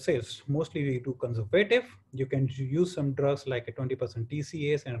really persists, mostly we do conservative. You can use some drugs like a 20%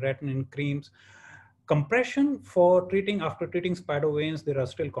 TCAs and retinine creams. Compression for treating, after treating spider veins, there are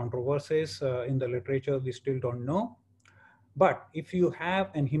still controversies in the literature. We still don't know. But if you have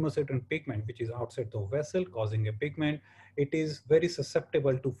an hemocytin pigment, which is outside the vessel causing a pigment, it is very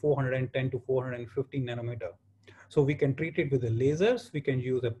susceptible to 410 to 450 nanometer. So we can treat it with the lasers. We can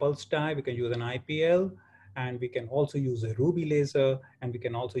use a pulse dye, we can use an IPL, and we can also use a ruby laser, and we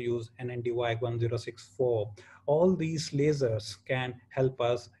can also use an NDY1064. All these lasers can help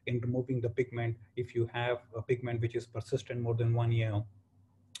us in removing the pigment if you have a pigment which is persistent more than 1 year.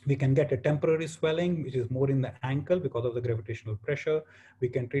 We can get a temporary swelling, which is more in the ankle because of the gravitational pressure. We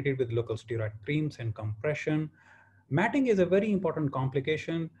can treat it with local steroid creams and compression. Matting is a very important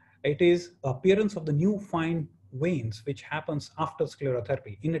complication. It is appearance of the new fine veins, which happens after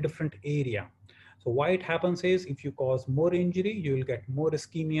sclerotherapy in a different area. So why it happens is if you cause more injury, you will get more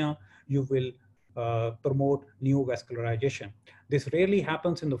ischemia, you will promote new vascularization. This rarely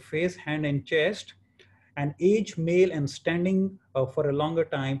happens in the face, hand, and chest. And age, male, and standing for a longer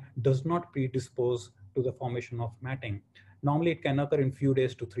time does not predispose to the formation of matting. Normally, it can occur in few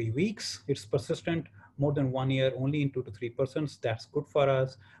days to 3 weeks. It's persistent more than 1 year, only in 2 to 3%. That's good for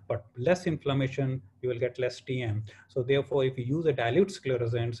us, but less inflammation, you will get less TM. So therefore, if you use a dilute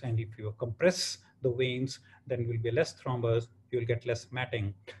sclerosants and if you compress the veins, then will be less thrombus, you will get less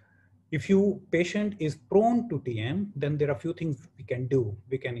matting. If your patient is prone to TM, then there are a few things we can do.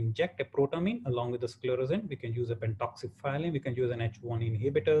 We can inject a protamine along with the sclerosant. We can use a pentoxifylline. We can use an H1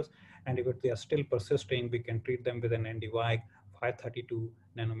 inhibitors. And if they are still persisting, we can treat them with an NDY 532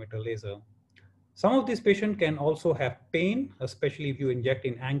 nanometer laser. Some of these patients can also have pain, especially if you inject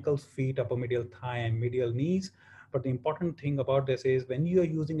in ankles, feet, upper medial thigh, and medial knees. But the important thing about this is when you are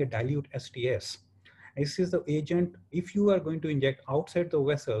using a dilute STS, this is the agent, if you are going to inject outside the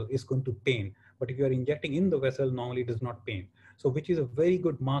vessel, is going to pain. But if you are injecting in the vessel, normally it does not pain. So which is a very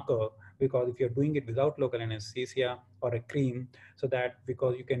good marker, because if you're doing it without local anesthesia or a cream, so that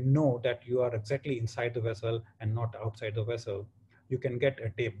because you can know that you are exactly inside the vessel and not outside the vessel. You can get a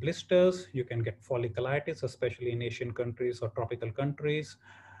tape blisters, you can get folliculitis, especially in Asian countries or tropical countries.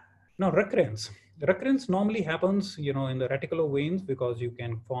 Now, recurrence. Recurrence normally happens, in the reticular veins because you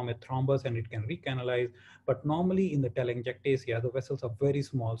can form a thrombus and it can recanalize. But normally in the telangiectasia, the vessels are very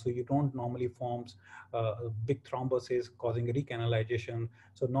small, so you don't normally form big thrombuses causing recanalization.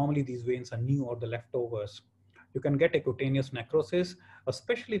 So normally these veins are new or the leftovers. You can get a cutaneous necrosis,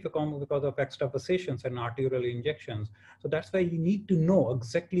 especially if because of extravasations and arterial injections. So that's why you need to know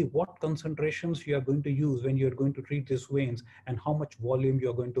exactly what concentrations you are going to use when you're going to treat these veins and how much volume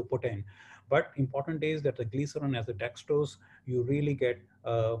you're going to put in. But important is that the glycerin as a dextrose, you really get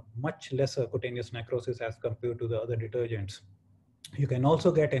much lesser cutaneous necrosis as compared to the other detergents. You can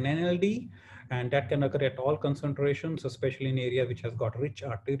also get an NLD, and that can occur at all concentrations, especially in area which has got rich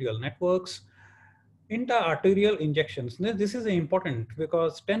arterial networks. Intra-arterial injections. Now, this is important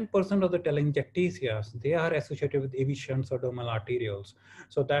because 10% of the telangiectasias, they are associated with AV shunts or dermal arterioles.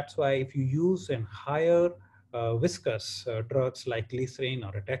 So that's why if you use an higher viscous drugs like glycerin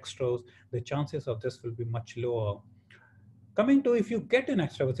or a dextrose, the chances of this will be much lower. Coming to if you get an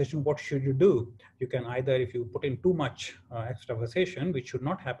extravasation, what should you do? You can either, if you put in too much extravasation, which should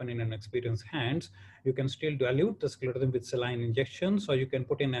not happen in an experienced hands, you can still dilute the sclerosant with saline injections, or you can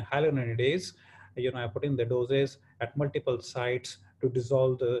put in a hyaluronidase. I put in the doses at multiple sites to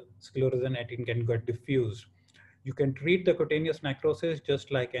dissolve the sclerosant and it can get diffused. You can treat the cutaneous necrosis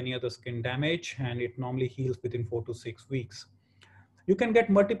just like any other skin damage, and it normally heals within 4 to 6 weeks. You can get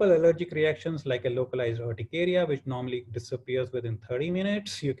multiple allergic reactions like a localized urticaria, which normally disappears within 30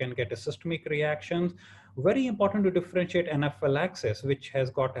 minutes. You can get a systemic reactions. Very important to differentiate anaphylaxis, which has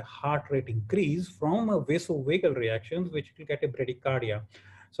got a heart rate increase, from a vasovagal reactions, which will get a bradycardia.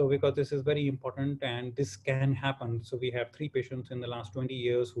 So because this is very important and this can happen. So we have 3 patients in the last 20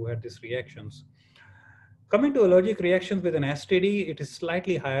 years who had these reactions. Coming to allergic reactions with an STD, it is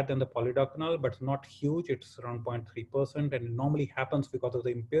slightly higher than the polydocanol, but not huge. It's around 0.3%, and it normally happens because of the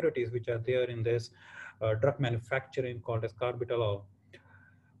impurities which are there in this drug manufacturing called as carbitalol.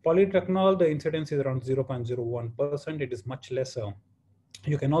 Polydocanol, the incidence is around 0.01%. It is much lesser.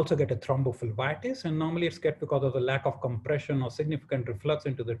 You can also get a thrombophlebitis, and normally it's get because of the lack of compression or significant reflux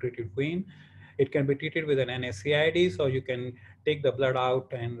into the treated vein. It can be treated with an NSAID, so you can take the blood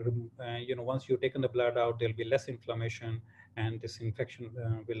out, and once you've taken the blood out, there'll be less inflammation, and this infection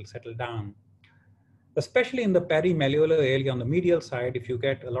will settle down. Especially in the perimalleolar area on the medial side, if you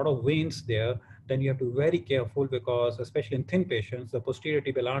get a lot of veins there, then you have to be very careful, because especially in thin patients, the posterior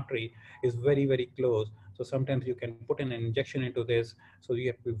tibial artery is very, very close. So sometimes you can put in an injection into this. So you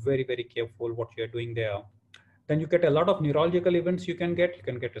have to be very, very careful what you're doing there. Then you get a lot of neurological events you can get. You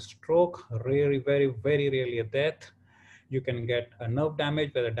can get a stroke, very, very, very rarely a death. You can get a nerve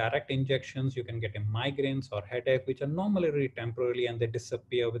damage with the direct injections. You can get a migraines or headache, which are normally really temporarily, and they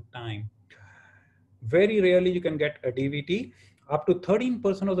disappear with time. Very rarely you can get a DVT. Up to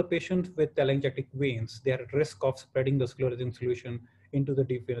 13% of the patients with telangiectatic veins, they are at risk of spreading the sclerosing solution into the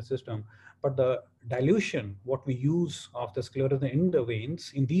deep venous system. But the dilution, what we use of the sclerosing in the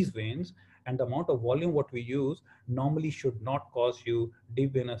veins, in these veins, and the amount of volume what we use normally should not cause you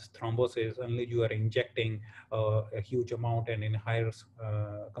deep venous thrombosis unless you are injecting a huge amount and in higher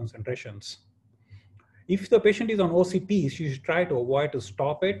concentrations. If the patient is on OCPs, you should try to avoid to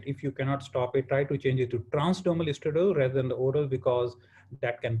stop it. If you cannot stop it, try to change it to transdermal estradiol rather than the oral, because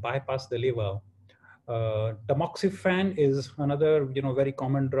that can bypass the liver. Tamoxifen is another very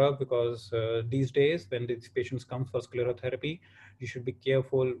common drug, because these days when these patients come for sclerotherapy, you should be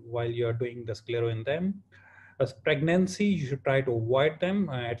careful while you're doing the sclero in them. As pregnancy, you should try to avoid them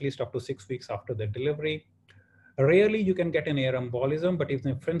at least up to 6 weeks after the delivery. Rarely you can get an air embolism, but in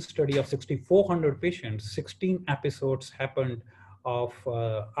a French study of 6,400 patients, 16 episodes happened of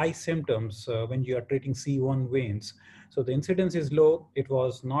eye symptoms when you are treating C1 veins. So the incidence is low, it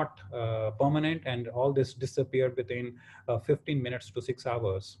was not permanent, and all this disappeared within 15 minutes to 6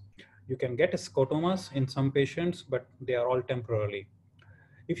 hours. You can get scotomas in some patients, but they are all temporarily.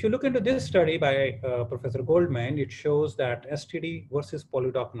 If you look into this study by Professor Goldman, it shows that STD versus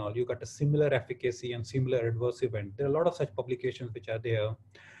polydocanol, you got a similar efficacy and similar adverse event. There are a lot of such publications which are there.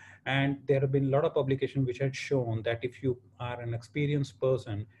 And there have been a lot of publications which had shown that if you are an experienced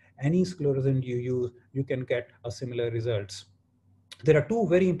person, any sclerosant you use, you can get a similar results. There are two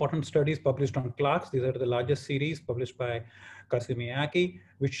very important studies published on Clark's. These are the largest series published by Kasumiaki,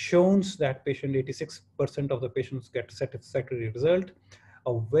 which shows that 86% of the patients get satisfactory result.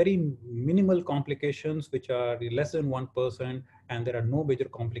 Very minimal complications, which are less than 1%, and there are no major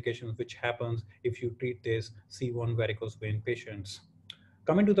complications which happens if you treat this C1 varicose vein patients.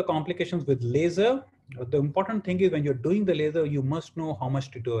 Coming to the complications with laser, the important thing is when you're doing the laser, you must know how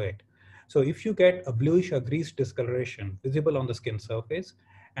much to do it. So if you get a bluish or grease discoloration visible on the skin surface,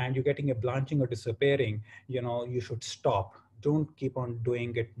 and you're getting a blanching or disappearing, you should stop. Don't keep on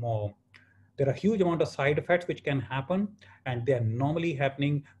doing it more. There are a huge amount of side effects which can happen, and they are normally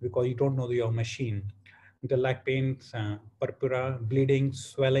happening because you don't know your machine. They're like pains, purpura, bleeding,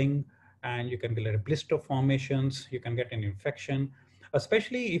 swelling, and you can get blister formations, you can get an infection,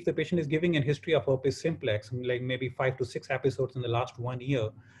 especially if the patient is giving a history of herpes simplex, like maybe 5 to 6 episodes in the last 1 year.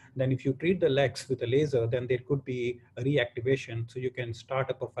 Then if you treat the legs with a laser, then there could be a reactivation, so you can start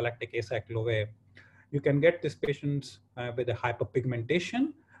a prophylactic acyclovir. You can get these patients with a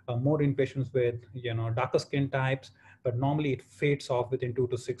hyperpigmentation, more in patients with darker skin types, but normally it fades off within 2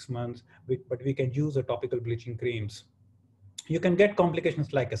 to 6 months, but we can use the topical bleaching creams. You can get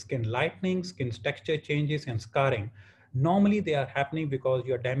complications like skin lightening, skin texture changes, and scarring. Normally they are happening because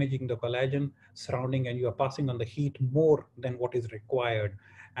you're damaging the collagen surrounding, and you are passing on the heat more than what is required.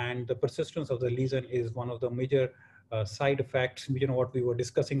 And the persistence of the lesion is one of the major side effects, what we were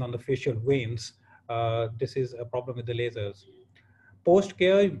discussing on the facial veins. This is a problem with the lasers.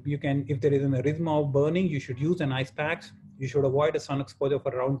 Post-care, you can, if there is an erythema of burning, you should use an ice pack. You should avoid a sun exposure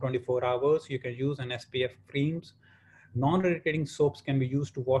for around 24 hours. You can use an SPF creams. Non-irritating soaps can be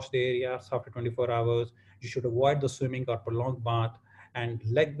used to wash the areas after 24 hours. You should avoid the swimming or prolonged bath. And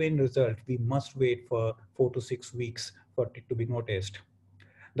leg vein result, we must wait for 4 to 6 weeks for it to be noticed.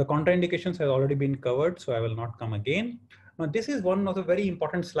 The contraindications have already been covered, so I will not come again. Now, this is one of the very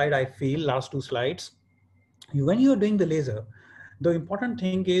important slide, I feel, last 2 slides. When you are doing the laser, the important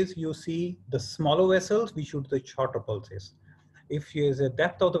thing is you see the smaller vessels, we shoot the shorter pulses. If the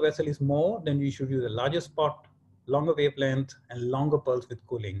depth of the vessel is more, then we should use a larger spot, longer wavelength, and longer pulse with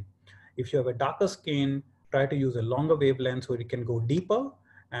cooling. If you have a darker skin, try to use a longer wavelength so it can go deeper,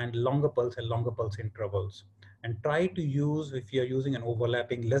 and longer pulse intervals. And try to use, if you're using an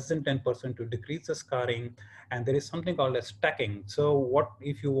overlapping, less than 10% to decrease the scarring. And there is something called as stacking. So what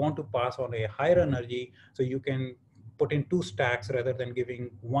if you want to pass on a higher energy, so you can put in 2 stacks rather than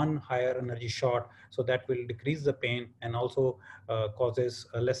giving 1 higher energy shot. So that will decrease the pain and also causes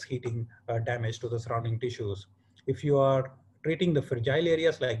less heating damage to the surrounding tissues. If you are treating the fragile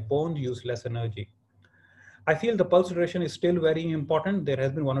areas like bones, use less energy. I feel the pulse duration is still very important. There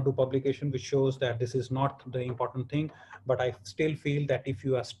has been 1 or 2 publications which shows that this is not the important thing, but I still feel that if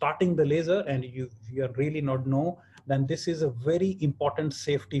you are starting the laser and you are really not know, then this is a very important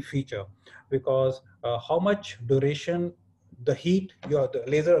safety feature, because how much duration, the heat, the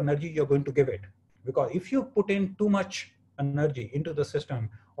laser energy you're going to give it. Because if you put in too much energy into the system,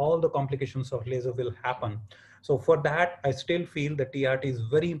 all the complications of laser will happen. So for that, I still feel that TRT is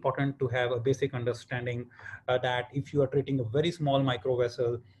very important to have a basic understanding that if you are treating a very small micro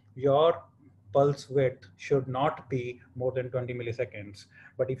vessel, your pulse width should not be more than 20 milliseconds.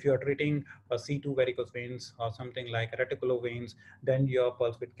 But if you are treating a C2 varicose veins or something like reticular veins, then your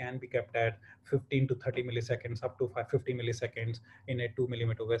pulse width can be kept at 15 to 30 milliseconds, up to 50 milliseconds in a 2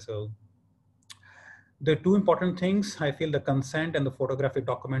 millimeter vessel. The 2 important things, I feel the consent and the photographic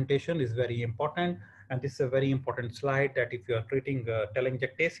documentation is very important. And this is a very important slide, that if you are treating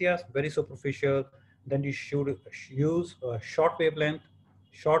telangiectasias, very superficial, then you should use a short wavelength,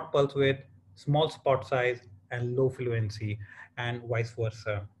 short pulse width, small spot size, and low fluency, and vice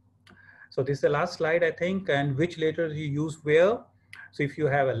versa. So this is the last slide, I think, and which lasers you use where. So if you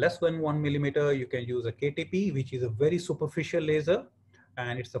have a less than 1 millimeter, you can use a KTP, which is a very superficial laser,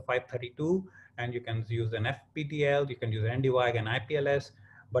 and it's a 532, and you can use an FPDL, you can use NDWAG and IPLS.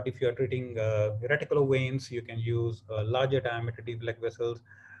 But if you're treating reticular veins, you can use larger diameter deep leg vessels.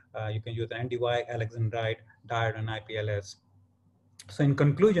 You can use NDWAG, alexandrite, diode, and IPLS. So in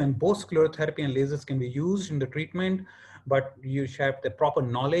conclusion, both sclerotherapy and lasers can be used in the treatment, but you should have the proper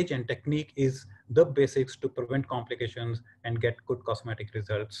knowledge, and technique is the basics to prevent complications and get good cosmetic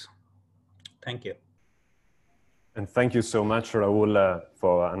results. Thank you. And thank you so much, Raul,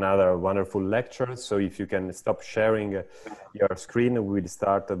 for another wonderful lecture. So if you can stop sharing your screen, we'll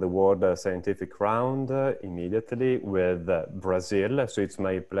start the World Scientific Round immediately with Brazil. So it's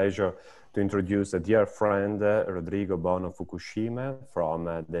my pleasure to introduce a dear friend, Rodrigo Bono Fukushima from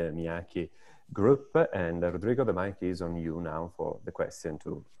the Miyake group. And Rodrigo, the mic is on you now for the question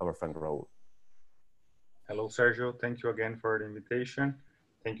to our friend Raul. Hello, Sergio. Thank you again for the invitation.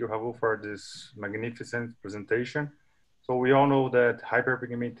 Thank you, Raul, for this magnificent presentation. So we all know that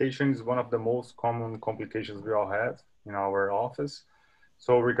hyperpigmentation is one of the most common complications we all have in our office.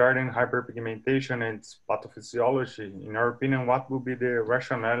 So regarding hyperpigmentation and its pathophysiology, in our opinion, what would be the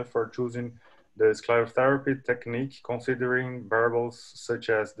rationale for choosing the sclerotherapy technique, considering variables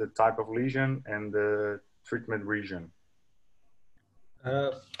such as the type of lesion and the treatment region?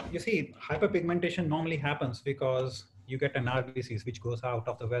 You see, hyperpigmentation normally happens because you get an RBCs which goes out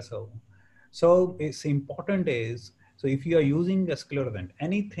of the vessel. So it's important is, so if you are using a sclerosant,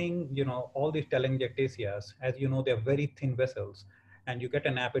 anything, all these telangiectasias, as you know, they're very thin vessels, and you get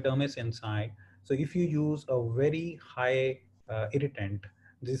an epidermis inside. So if you use a very high irritant,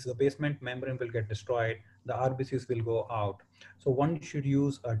 the basement membrane will get destroyed, the RBCs will go out. So one should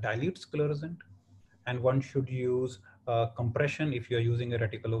use a dilute sclerosant, and one should use compression if you're using a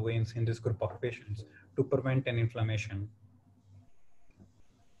reticular veins in this group of patients to prevent an inflammation.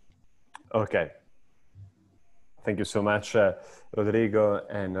 Okay. Thank you so much, Rodrigo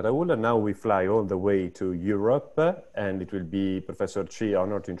and Raul. Now we fly all the way to Europe, and it will be Professor Chi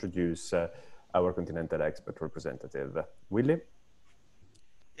honor to introduce our continental expert representative. Willie?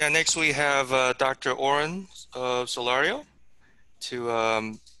 Yeah, next we have Dr. Oren Solario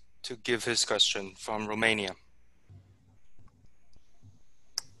to give his question from Romania.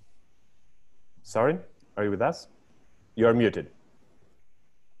 Sorry, are you with us? You are muted.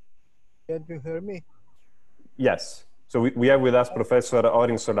 Can you hear me? Yes. So we have with us Professor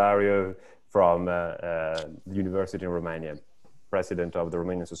Oren Solario from the University in Romania, President of the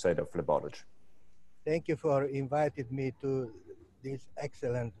Romanian Society of Phlebology. Thank you for inviting me to this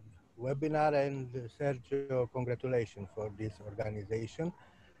excellent webinar, and Sergio, congratulations for this organization.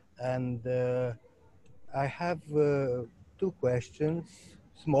 And I have 2 questions,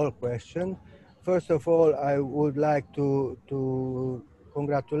 small questions. First of all, I would like to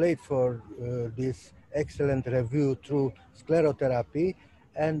congratulate for this excellent review through sclerotherapy.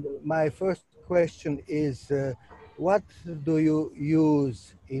 And my first question is, what do you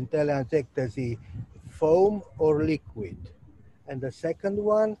use in telangiectasia, foam or liquid? And the second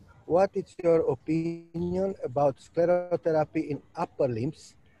one, what is your opinion about sclerotherapy in upper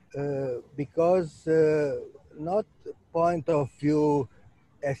limbs, because not point of view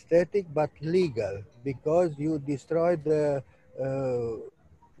aesthetic, but legal, because you destroy the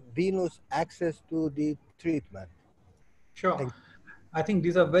venous access to the treatment. Sure. I think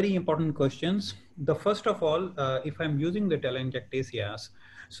these are very important questions. The first of all, if I'm using the telangiectasias,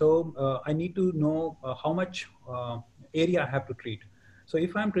 so I need to know how much area I have to treat. So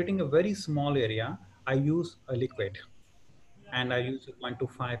if I'm treating a very small area, I use a liquid, and I use 1 to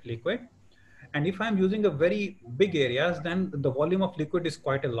 5 liquid. And if I'm using a very big areas, then the volume of liquid is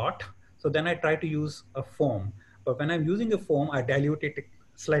quite a lot. So then I try to use a foam. But when I'm using a foam, I dilute it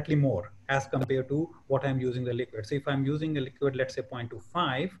slightly more as compared to what I'm using the liquid. So if I'm using a liquid, let's say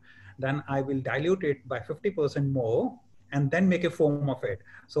 0.25, then I will dilute it by 50% more and then make a foam of it.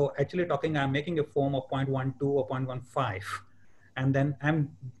 So actually talking, I'm making a foam of 0.12 or 0.15. And then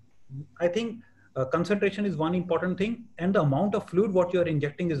I think concentration is one important thing, and the amount of fluid what you're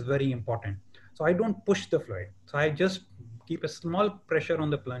injecting is very important. So I don't push the fluid. So I just keep a small pressure on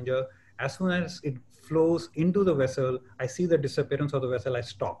the plunger. As soon as it flows into the vessel, I see the disappearance of the vessel, I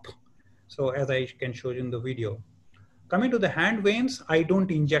stop. So as I can show you in the video. Coming to the hand veins, I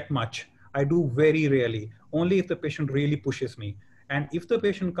don't inject much. I do very rarely, only if the patient really pushes me. And if the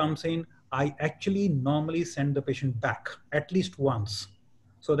patient comes in, I actually normally send the patient back at least once,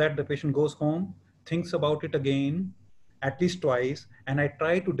 so that the patient goes home, thinks about it again, at least twice, and I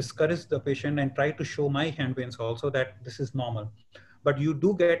try to discourage the patient and try to show my hand veins also that this is normal. But you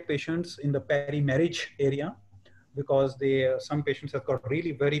do get patients in the peri-marriage area, because some patients have got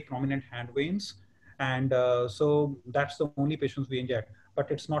really very prominent hand veins, and so that's the only patients we inject,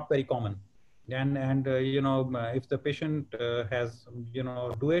 but it's not very common. And if the patient has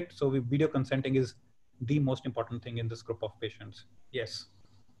do it, so video consenting is the most important thing in this group of patients. Yes.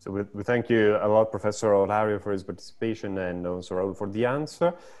 So we thank you a lot, Professor Olario, for his participation, and also Raul for the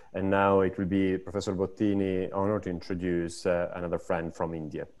answer. And now it will be Professor Bottini honor to introduce another friend from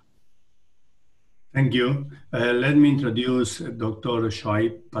India. Thank you. Let me introduce Dr.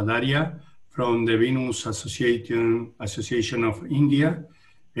 Shoaib Padaria from the Venus Association of India.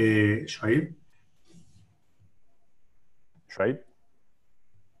 Shoaib? Shoaib?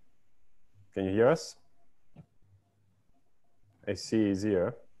 Can you hear us? I see he's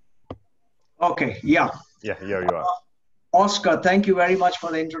here. Okay, yeah. Yeah, here you are. Oscar, thank you very much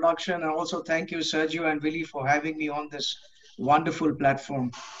for the introduction. And also thank you, Sergio and Willie, for having me on this wonderful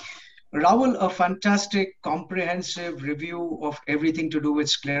platform. Raul, a fantastic, comprehensive review of everything to do with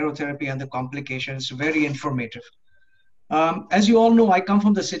sclerotherapy and the complications, very informative. As you all know, I come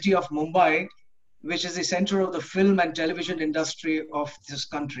from the city of Mumbai, which is the center of the film and television industry of this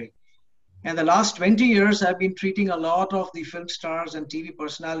country. And the last 20 years, I've been treating a lot of the film stars and TV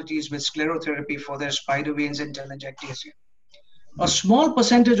personalities with sclerotherapy for their spider veins and telangiectasia. A small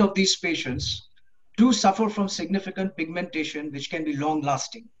percentage of these patients do suffer from significant pigmentation, which can be long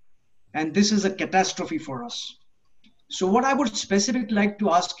lasting. And this is a catastrophe for us. So what I would specifically like to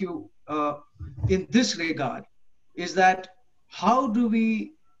ask you in this regard is that how do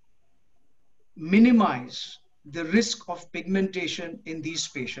we minimize the risk of pigmentation in these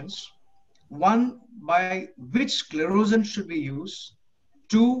patients? One, by which sclerosant should we use?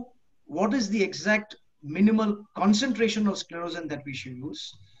 Two, what is the exact minimal concentration of sclerosant that we should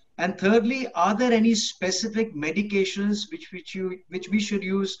use? And thirdly, are there any specific medications which we should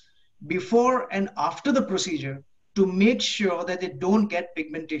use before and after the procedure to make sure that they don't get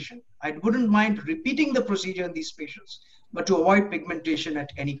pigmentation? I wouldn't mind repeating the procedure in these patients, but to avoid pigmentation at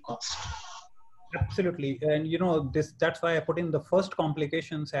any cost. Absolutely. And that's why I put in the first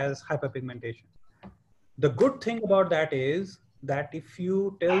complications as hyperpigmentation. The good thing about that is that if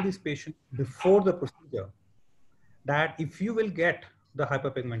you tell this patient before the procedure that if you will get the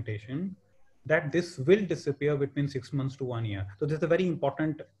hyperpigmentation, that this will disappear between 6 months to 1 year. So this is a very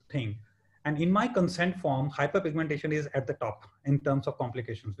important thing. And in my consent form, hyperpigmentation is at the top in terms of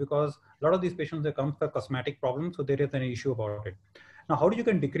complications, because a lot of these patients, they come for cosmetic problems, so there is an issue about it. Now, how you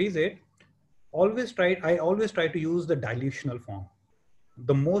can decrease it? I always try to use the dilutional form,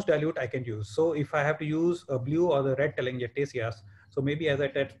 the most dilute I can use. So if I have to use a blue or the red telangiectasias, so maybe as I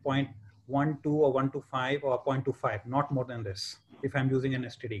said 0.12 or 1 to 5 or 0.25, not more than this, if I'm using an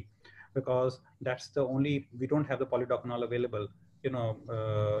STD, because that's the only, we don't have the polydocanol available,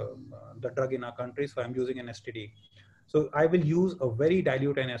 the drug in our country, so I'm using an STD. So I will use a very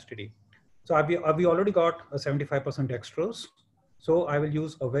dilute STD. So we already got a 75% dextrose. So I will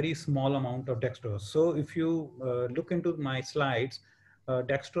use a very small amount of dextrose. So if you look into my slides,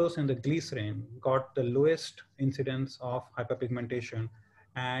 dextrose and the glycerin got the lowest incidence of hyperpigmentation.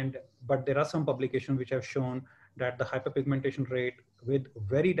 But there are some publications which have shown that the hyperpigmentation rate with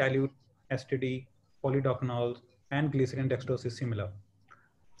very dilute STD, polydocanol, and glycerin dextrose is similar.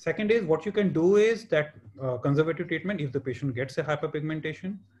 Second is what you can do is that conservative treatment if the patient gets a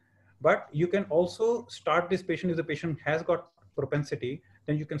hyperpigmentation, but you can also start this patient if the patient has got propensity,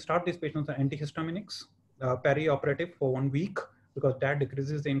 then you can start this patient on antihistaminics perioperative for 1 week because that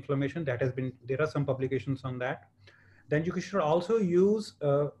decreases the inflammation. That has been, there are some publications on that. Then you should also use,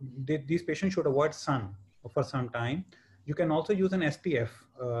 these patients should avoid sun for some time. You can also use an SPF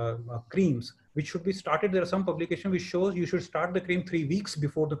creams, which should be started. There are some publication which shows you should start the cream 3 weeks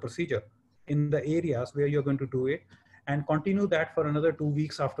before the procedure in the areas where you're going to do it and continue that for another 2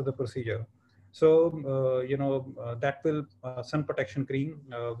 weeks after the procedure. So, that will sun protection cream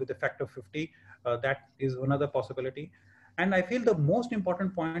with a factor 50, that is another possibility. And I feel the most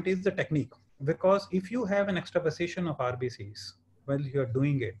important point is the technique, because if you have an extravasation of RBCs while you're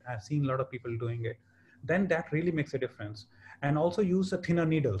doing it, I've seen a lot of people doing it, then that really makes a difference. And also use the thinner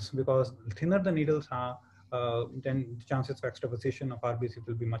needles, because thinner the needles are, then the chances of extravasation of RBC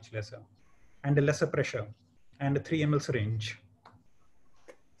will be much lesser, and a lesser pressure, and a 3 ml syringe.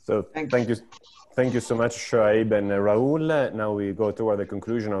 So thank you so much, Shoaib and Raul. Now we go toward the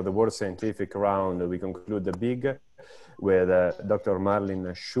conclusion of the World Scientific Round. We conclude the big with Dr. Marlin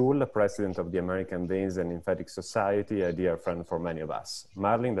Schul, President of the American Veins and Lymphatic Society, a dear friend for many of us.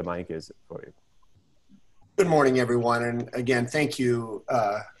 Marlin, the mic is for you. Good morning, everyone. And again, thank you,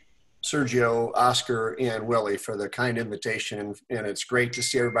 Sergio, Oscar, and Willie for the kind invitation. And it's great to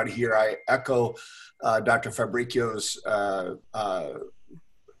see everybody here. I echo Dr. Fabricio's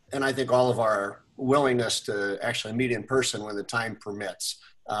and I think all of our willingness to actually meet in person when the time permits.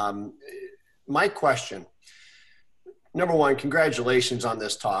 My question, number one, congratulations on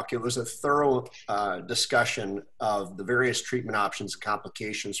this talk. It was a thorough discussion of the various treatment options and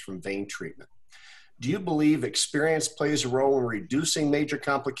complications from vein treatment. Do you believe experience plays a role in reducing major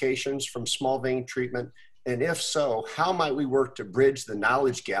complications from small vein treatment? And if so, how might we work to bridge the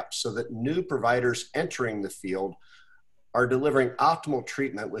knowledge gap so that new providers entering the field are delivering optimal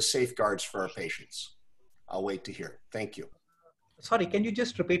treatment with safeguards for our patients? I'll wait to hear. Thank you. Sorry, can you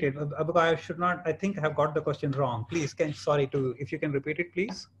just repeat it? I should not, I think I have got the question wrong. Please, if you can repeat it,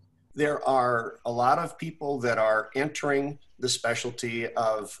 please. There are a lot of people that are entering the specialty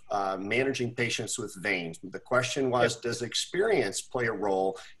of managing patients with veins. The question was, does experience play a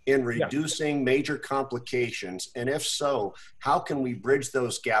role in reducing major complications? And if so, how can we bridge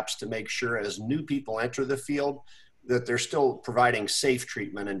those gaps to make sure as new people enter the field that they're still providing safe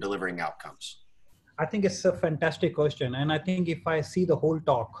treatment and delivering outcomes? I think it's a fantastic question. And I think if I see the whole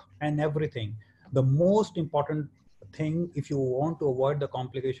talk and everything, the most important thing, if you want to avoid the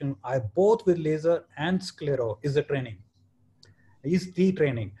complication, both with laser and sclero, is the training. Is the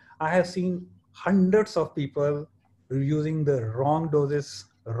training. I have seen hundreds of people using the wrong doses,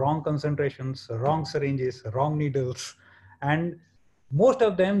 wrong concentrations, wrong syringes, wrong needles. And most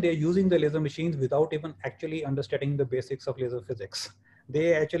of them, they're using the laser machines without even actually understanding the basics of laser physics.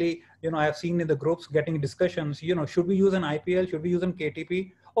 They actually, I have seen in the groups getting discussions, should we use an IPL? Should we use an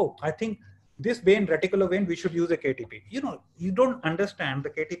KTP? Oh, I think this vein, reticular vein, we should use a KTP. You don't understand the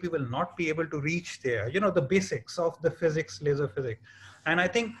KTP will not be able to reach there, the basics of the physics, laser physics. And I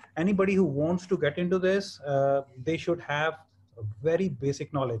think anybody who wants to get into this, they should have a very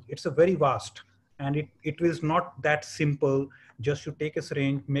basic knowledge. It's a very vast, and it is not that simple just to take a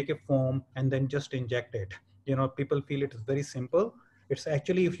syringe, make a foam, and then just inject it. People feel it is very simple. It's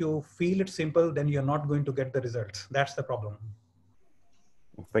actually, if you feel it's simple, then you're not going to get the results. That's the problem.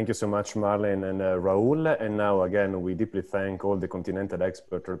 Thank you so much, Marlin and Raul. And now, again, we deeply thank all the Continental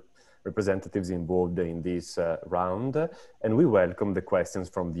expert representatives involved in this round. And we welcome the questions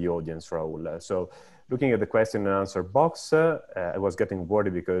from the audience, Raul. So looking at the question and answer box, I was getting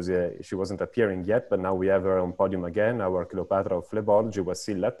worried because she wasn't appearing yet, but now we have her on podium again. Our Cleopatra of phlebology,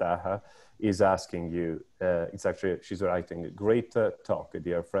 Wasila Taha, is asking you, she's writing, great talk,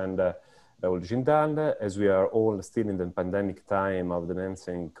 dear friend Raul Jindal. As we are all still in the pandemic time of the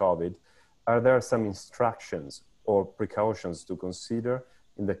mentioned COVID, are there some instructions or precautions to consider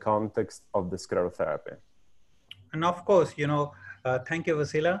in the context of the sclerotherapy? And of course, thank you,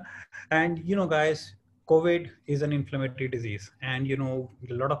 Vasila. And, guys, COVID is an inflammatory disease. And, a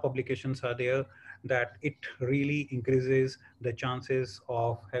lot of publications are there that it really increases the chances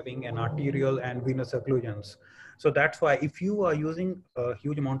of having an arterial and venous occlusions. So that's why if you are using a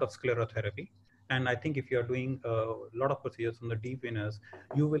huge amount of sclerotherapy, and I think if you're doing a lot of procedures on the deep venous,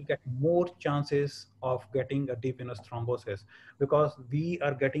 you will get more chances of getting a deep venous thrombosis, because we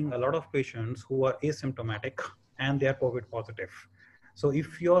are getting a lot of patients who are asymptomatic and they are COVID positive. So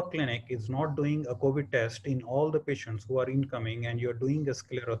if your clinic is not doing a COVID test in all the patients who are incoming and you're doing a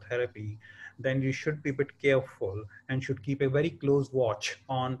sclerotherapy, then you should be a bit careful and should keep a very close watch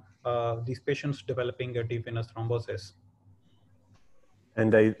on these patients developing a deep venous thrombosis.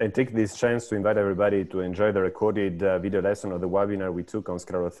 And I take this chance to invite everybody to enjoy the recorded video lesson of the webinar we took on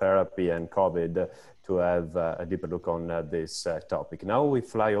sclerotherapy and COVID to have a deeper look on this topic. Now we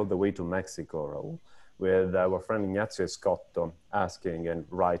fly all the way to Mexico, Raul, with our friend Ignacio Escotto asking and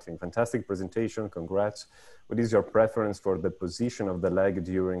writing, fantastic presentation, congrats. What is your preference for the position of the leg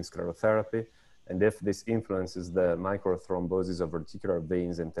during sclerotherapy? And if this influences the microthrombosis of reticular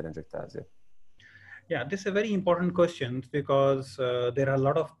veins and telangiectasia? Yeah, this is a very important question because there are a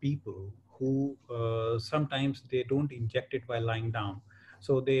lot of people who sometimes they don't inject it while lying down.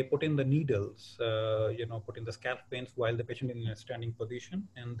 So they put in the needles, put in the scalp veins while the patient is in a standing position,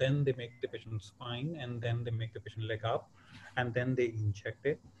 and then they make the patient spine, and then they make the patient leg up, and then they inject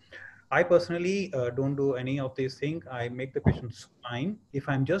it. I personally don't do any of these things. I make the patient spine. If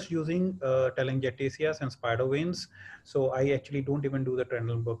I'm just using telangiectasias and spider veins, so I actually don't even do the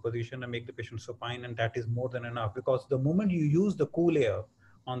Trendelenburg position. I make the patient supine, and that is more than enough, because the moment you use the cool air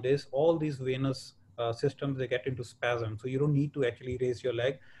on this, all these venous systems, they get into spasm. So you don't need to actually raise your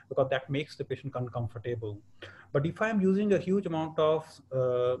leg, because that makes the patient uncomfortable. But if I'm using a huge amount of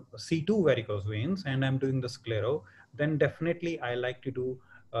C2 varicose veins and I'm doing the sclero, then definitely I like to do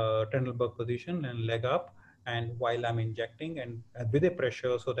Trendelenburg position and leg up, and while I'm injecting and with a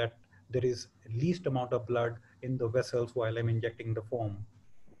pressure, so that there is least amount of blood in the vessels while I'm injecting the foam.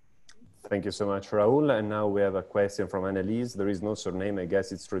 Thank you so much, Raul. And now we have a question from Annalise. There is no surname. I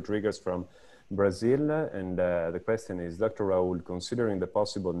guess it's Rodriguez from Brazil. And the question is, Dr. Raul, considering the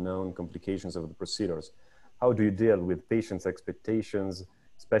possible known complications of the procedures, how do you deal with patients' expectations,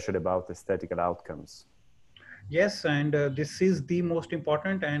 especially about aesthetical outcomes? Yes, and this is the most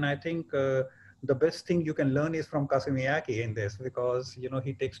important. And I think the best thing you can learn is from Kasimiaki in this, because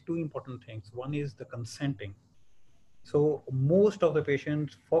he takes two important things. One is the consenting. So most of the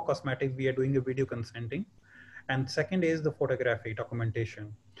patients for cosmetic, we are doing a video consenting. And second is the photographic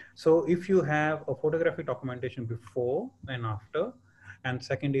documentation. So if you have a photographic documentation before and after, and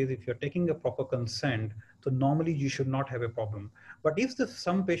second is if you're taking a proper consent, so normally you should not have a problem. But if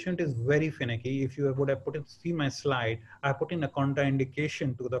some patient is very finicky, if you would have see my slide, I put in a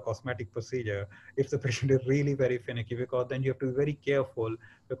contraindication to the cosmetic procedure if the patient is really very finicky, because then you have to be very careful,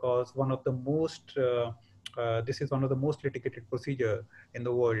 because one of the most this is one of the most litigated procedure in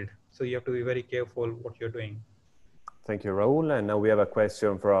the world. So you have to be very careful what you're doing. Thank you, Raul. And now we have a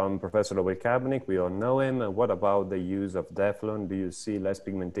question from Professor Lowell-Kabnik. We all know him. What about the use of Deflon? Do you see less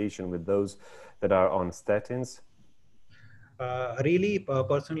pigmentation with those that are on statins? Really,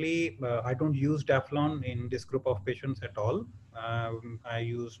 personally, I don't use Deflon in this group of patients at all. I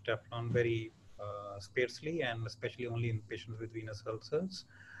use Deflon very sparsely, and especially only in patients with venous ulcers.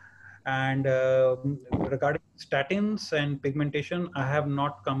 And regarding statins and pigmentation, I have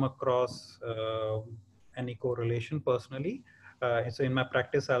not come across any correlation personally. So in my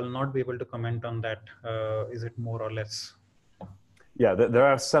practice, I'll not be able to comment on that. Is it more or less? Yeah, there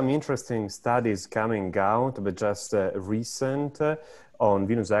are some interesting studies coming out, but just recent, on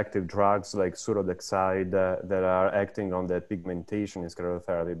venous active drugs like surodexide that are acting on the pigmentation in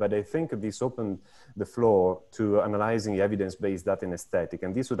sclerotherapy. But I think this opened the floor to analyzing evidence-based data in aesthetic.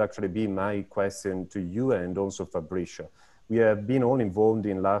 And this would actually be my question to you and also Fabricio. We have been all involved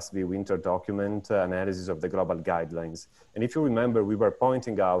in last winter document analysis of the global guidelines. And if you remember, we were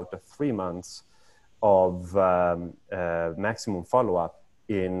pointing out 3 months of maximum follow-up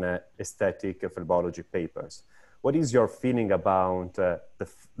in aesthetic phlebology papers. What is your feeling about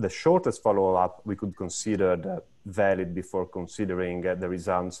the shortest follow-up we could consider valid before considering the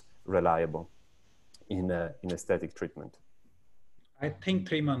results reliable in aesthetic treatment? I think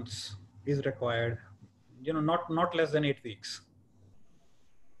 3 months is required, not less than 8 weeks.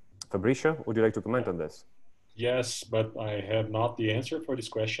 Fabricio, would you like to comment on this? Yes, but I have not the answer for this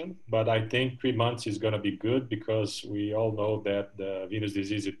question. But I think 3 months is going to be good, because we all know that the venous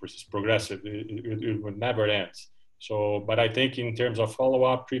disease is progressive. It will never end. So, but I think in terms of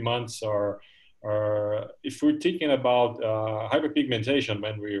follow-up, 3 months are if we're thinking about hyperpigmentation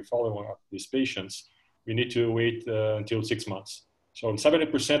when we're following up these patients, we need to wait until 6 months. So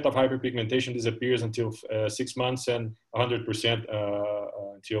 70% of hyperpigmentation disappears until 6 months, and 100%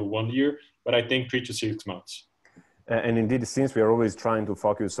 until 1 year. But I think 3 to 6 months. And indeed, since we are always trying to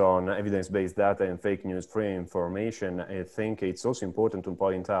focus on evidence-based data and fake news-free information, I think it's also important to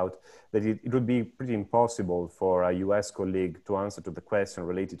point out that it would be pretty impossible for a US colleague to answer to the question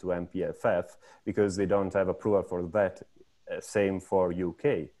related to MPFF, because they don't have approval for that same for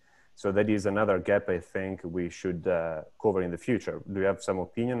UK. So that is another gap I think we should cover in the future. Do you have some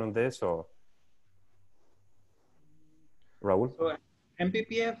opinion on this, or Raul? So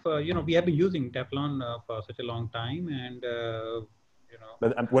MPPF, you know, we have been using Teflon for such a long time, and you know.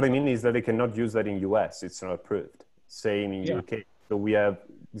 But what I mean is that they cannot use that in US. It's not approved. Same in UK. So we have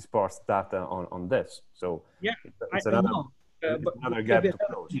sparse data on this. So yeah, it's I know. another gap to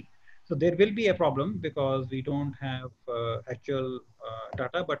close. So there will be a problem because we don't have actual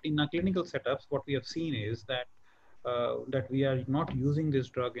data. But in our clinical setups, what we have seen is that that we are not using this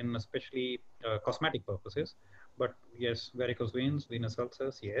drug in especially cosmetic purposes. But yes, varicose veins, venous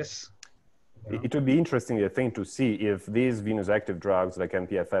ulcers, yes. You know. It would be interesting, I think, to see if these venous active drugs like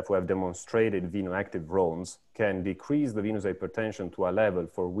MPFF, who have demonstrated venoactive roles, can decrease the venous hypertension to a level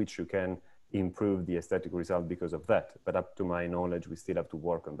for which you can improve the aesthetic result because of that. But up to my knowledge, we still have to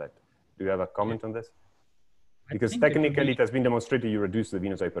work on that. Do you have a comment on this? Because technically it has been demonstrated you reduce the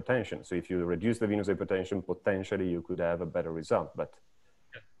venous hypertension. So if you reduce the venous hypertension, potentially you could have a better result. But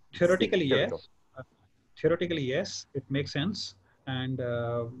theoretically, yes. Theoretically, yes, it makes sense. And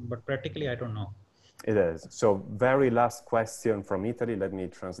but practically, I don't know. It is. So very last question from Italy. Let me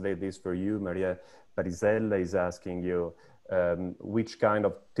translate this for you. Maria Parisella is asking you, which kind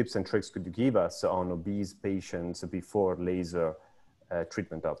of tips and tricks could you give us on obese patients before laser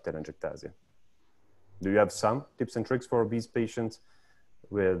treatment of telangiectasia? Do you have some tips and tricks for obese patients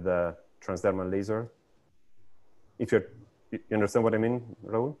with transdermal laser? If you understand what I mean,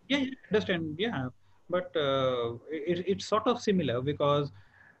 Raul? Yeah, I understand. Yeah, but it's sort of similar because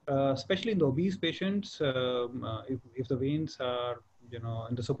especially in the obese patients, if the veins are, you know,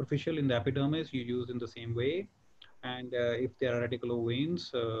 in the superficial, in the epidermis, you use in the same way. And if there are reticular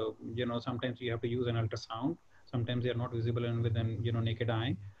veins, you know, sometimes you have to use an ultrasound. Sometimes they are not visible within, you know, naked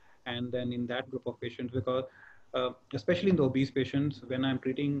eye. And then in that group of patients, because especially in the obese patients, when I'm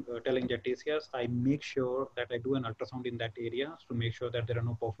treating telangiectasias, I make sure that I do an ultrasound in that area to make sure that there are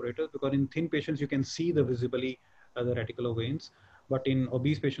no perforators, because in thin patients, you can see the visibly the reticular veins. But in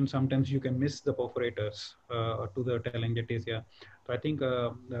obese patients, sometimes you can miss the perforators to the telangiectasia. So I think,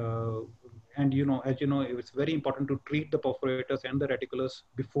 and you know, as you know, it's very important to treat the perforators and the reticulars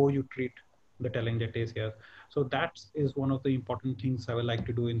before you treat the telangiectasia. So that is one of the important things I would like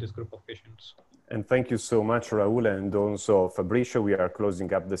to do in this group of patients. And thank you so much, Raul, and also Fabricio. We are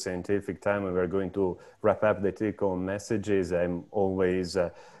closing up the scientific time and we're going to wrap up the take-home messages. I'm always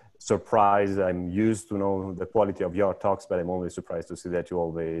surprised. I'm used to know the quality of your talks, but I'm always surprised to see that you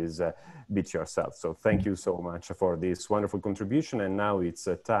always beat yourself. So thank you so much for this wonderful contribution. And now it's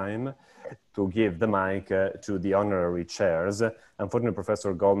time to give the mic to the honorary chairs. Unfortunately,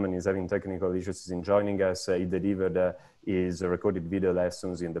 Professor Goldman is having technical issues in joining us. He delivered his recorded video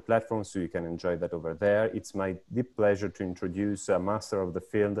lessons in the platform, so you can enjoy that over there. It's my deep pleasure to introduce a master of the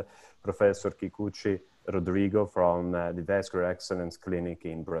field, Professor Kikuchi Rodrigo from the Vascular Excellence Clinic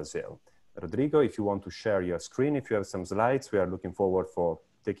in Brazil. Rodrigo, if you want to share your screen, if you have some slides, we are looking forward for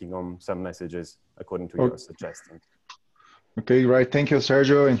taking on some messages according to your suggestions. Okay, right. Thank you,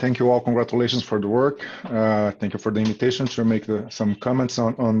 Sergio, and thank you all. Congratulations for the work. Thank you for the invitation to make some comments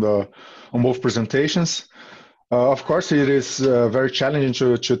on both presentations. Of course, it is very challenging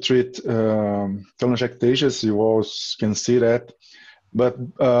to treat telangiectasias. You all can see that. But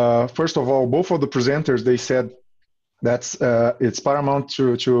first of all, both of the presenters, they said that it's paramount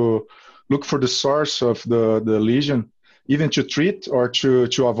to look for the source of the lesion, even to treat or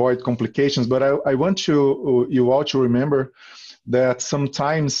to avoid complications. But I want you all to remember that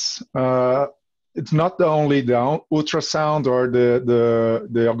sometimes it's not only the ultrasound or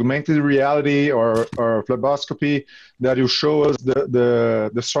the augmented reality or phleboscopy that will show us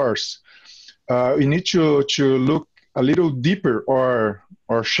the source. We need to look a little deeper or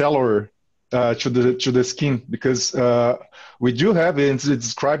shallower to the skin, because we do have it's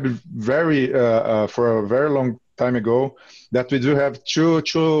described very for a very long time ago that we do have two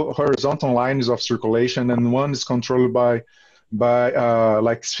horizontal lines of circulation, and one is controlled by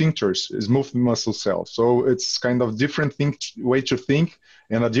like sphincters, smooth muscle cells. So it's kind of different way to think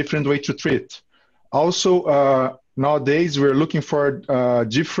and a different way to treat. Also, nowadays we're looking for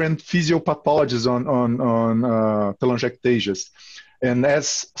different physiopathologies on telangiectasias. And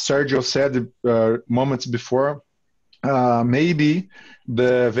as Sergio said moments before, maybe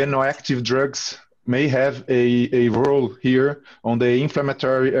the venoactive drugs may have a role here on the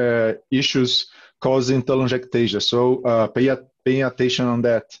inflammatory issues causing telangiectasia. So pay attention on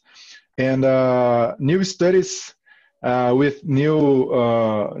that. And new studies with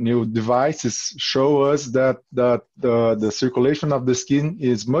new devices show us that the circulation of the skin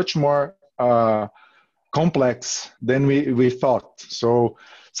is much more complex than we thought. So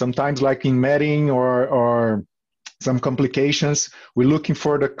sometimes, like in matting or some complications, we're looking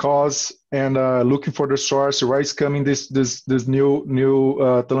for the cause and looking for the source. Where is coming this new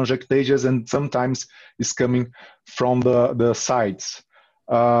telangiectasias, and sometimes it's coming from the sides.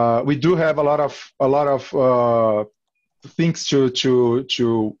 We do have a lot of things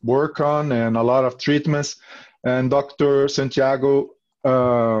to work on and a lot of treatments. And Dr. Santiago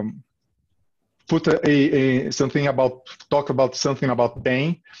put talk about something about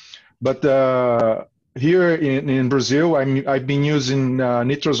pain, but here in Brazil, I've been using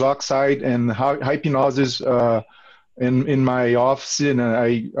nitrous oxide and hypnosis in my office, and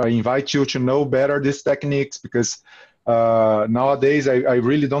I invite you to know better these techniques, because nowadays I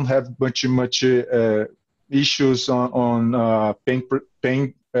really don't have much issues on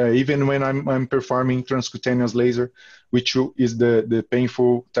pain even when I'm performing transcutaneous laser, which is the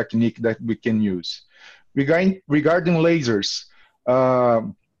painful technique that we can use. Regarding lasers,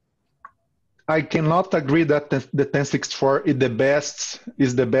 I cannot agree that the 1064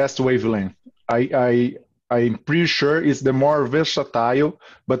 is the best wavelength. I'm pretty sure it's the more versatile,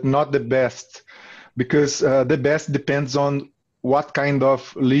 but not the best, because the best depends on what kind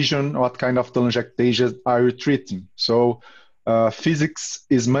of lesion, what kind of telangiectasia are you treating. So physics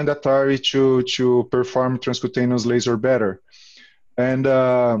is mandatory to perform transcutaneous laser better, and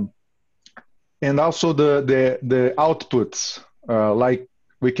also the outputs, like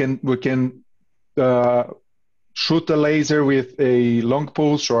we can shoot a laser with a long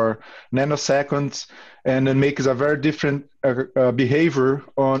pulse or nanoseconds, and it makes a very different behavior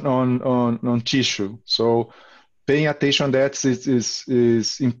on tissue. So paying attention to that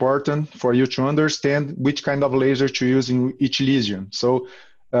is important for you to understand which kind of laser to use in each lesion. So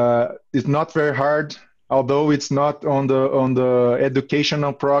it's not very hard, although it's not on the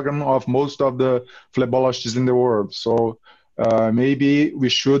educational program of most of the phlebologists in the world. So maybe we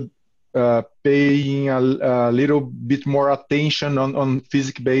should paying a little bit more attention on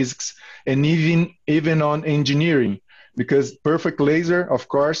physics basics, and even on engineering, because perfect laser, of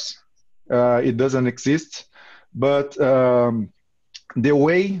course, it doesn't exist, but the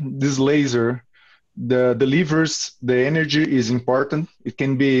way this laser delivers the energy is important. It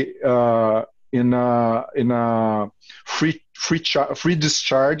can be in a free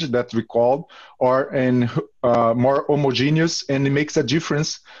discharge that we call, or in more homogeneous, and it makes a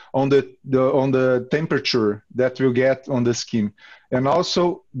difference on the temperature that we get on the skin, and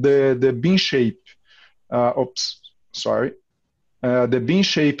also the beam shape. The beam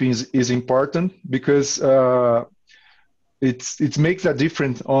shape is important, because it makes a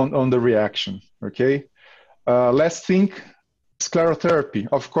difference on the reaction. Okay. Last thing, sclerotherapy.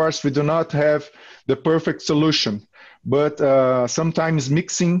 Of course, we do not have the perfect solution, but sometimes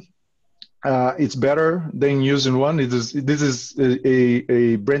mixing it's better than using one. This is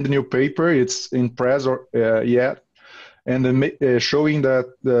a brand new paper. It's in press yet, and showing that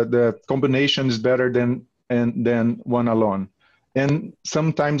the combination is better than one alone. And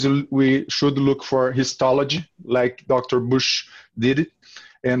sometimes we should look for histology, like Dr. Bush did it,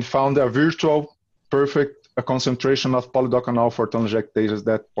 and found a virtual perfect concentration of polydocanol for telangiectasias.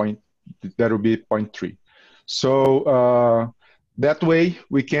 That would be 0.3. So that way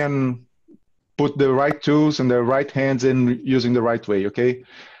we can put the right tools in the right hands and using the right way. Okay.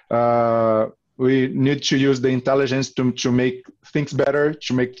 We need to use the intelligence to make things better,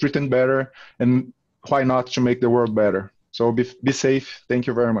 to make treatment better, and why not to make the world better. So be safe. Thank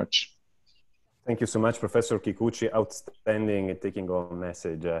you very much. Thank you so much, Professor Kikuchi. Outstanding taking home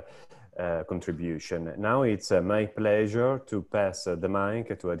message contribution. Now it's my pleasure to pass the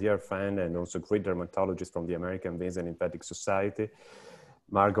mic to a dear friend and also great dermatologist from the American Veins and Lymphatic Society,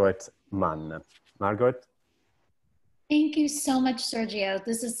 Margaret Mann. Margaret? Thank you so much, Sergio.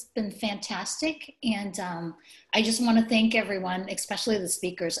 This has been fantastic. And I just want to thank everyone, especially the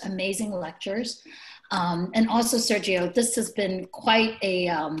speakers, amazing lectures. And also, Sergio, this has been quite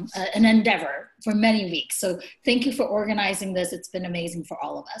an endeavor for many weeks. So thank you for organizing this. It's been amazing for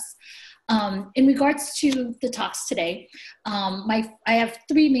all of us. In regards to the talks today, I have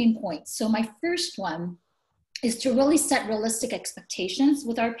three main points. So my first one is to really set realistic expectations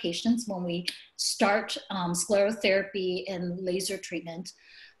with our patients when we start sclerotherapy and laser treatment.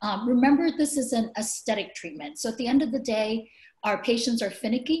 Remember, this is an aesthetic treatment. So at the end of the day, our patients are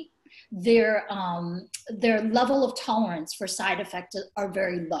finicky. Their level of tolerance for side effects are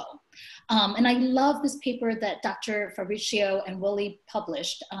very low. And I love this paper that Dr. Fabricio and Willie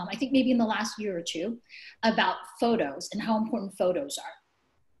published, I think maybe in the last year or two, about photos and how important photos are.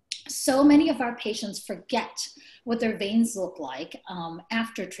 So many of our patients forget what their veins look like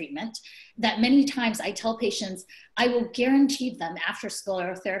after treatment, that many times I tell patients, I will guarantee them after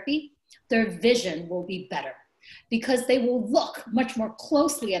sclerotherapy, their vision will be better, because they will look much more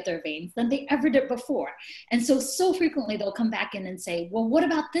closely at their veins than they ever did before. And so frequently they'll come back in and say, well, what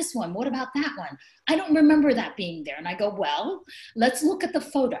about this one? What about that one? I don't remember that being there. And I go, well, let's look at the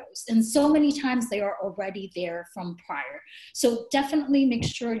photos. And so many times they are already there from prior. So definitely make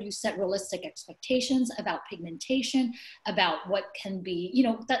sure you set realistic expectations about pigmentation, about what can be, you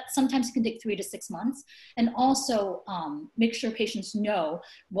know, that sometimes can take 3 to 6 months. And also make sure patients know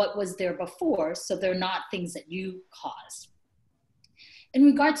what was there before, so they're not things that you caused. In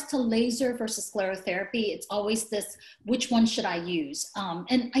regards to laser versus sclerotherapy, it's always this, which one should I use?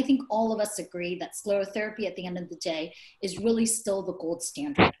 And I think all of us agree that sclerotherapy at the end of the day is really still the gold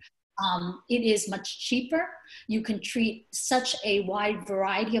standard. It is much cheaper. You can treat such a wide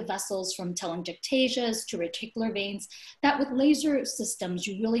variety of vessels, from telangiectasias to reticular veins, that with laser systems,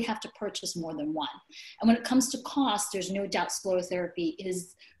 you really have to purchase more than one. And when it comes to cost, there's no doubt sclerotherapy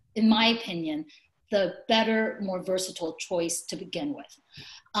is, in my opinion, the better, more versatile choice to begin with.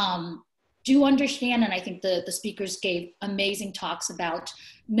 Do understand, and I think the speakers gave amazing talks about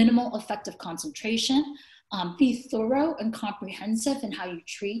minimal effective concentration. Be thorough and comprehensive in how you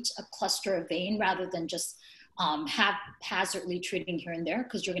treat a cluster of vein, rather than just haphazardly treating here and there,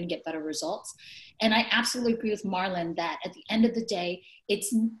 because you're going to get better results. And I absolutely agree with Marlon that at the end of the day,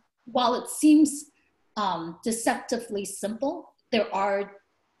 while it seems deceptively simple, there are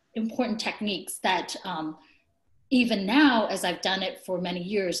important techniques that even now, as I've done it for many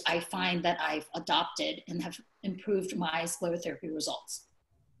years, I find that I've adopted and have improved my sclerotherapy results.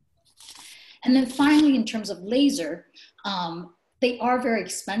 And then finally, in terms of laser, they are very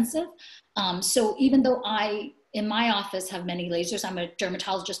expensive. So even though I, in my office, have many lasers, I'm a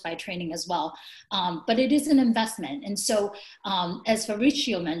dermatologist by training as well, but it is an investment. And so as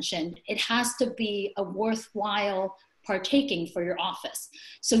Fabrizio mentioned, it has to be a worthwhile partaking for your office.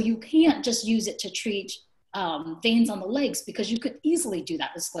 So you can't just use it to treat veins on the legs, because you could easily do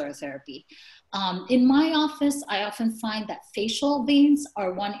that with sclerotherapy. In my office, I often find that facial veins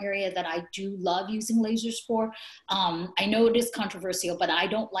are one area that I do love using lasers for. I know it is controversial, but I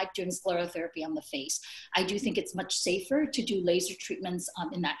don't like doing sclerotherapy on the face. I do think it's much safer to do laser treatments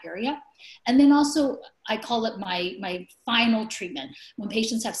in that area. And then also, I call it my final treatment. When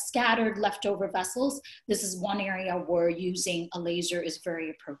patients have scattered leftover vessels, this is one area where using a laser is very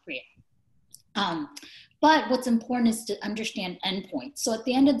appropriate. But what's important is to understand endpoints. So at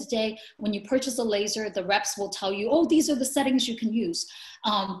the end of the day, when you purchase a laser, the reps will tell you, oh, these are the settings you can use.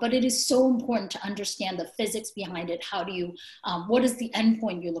 But it is so important to understand the physics behind it. How do you, what is the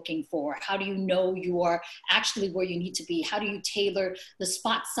endpoint you're looking for? How do you know you are actually where you need to be? How do you tailor the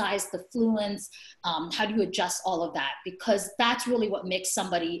spot size, the fluence? How do you adjust all of that? Because that's really what makes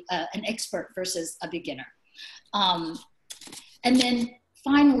somebody an expert versus a beginner. And then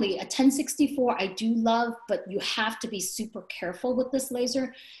finally, a 1064 I do love, but you have to be super careful with this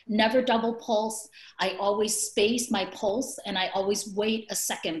laser. Never double pulse. I always space my pulse, and I always wait a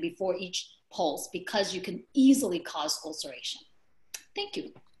second before each pulse, because you can easily cause ulceration. Thank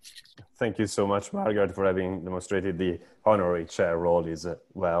you. Thank you so much, Margaret, for having demonstrated the honorary chair role is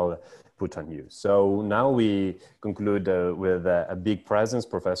well put on you. So now we conclude with a big presence,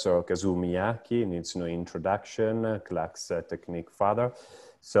 Professor Kazuo Miyake, needs no introduction, Clark's technique father.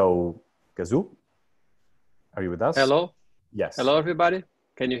 So Kazuo, are you with us? Hello. Yes. Hello, everybody.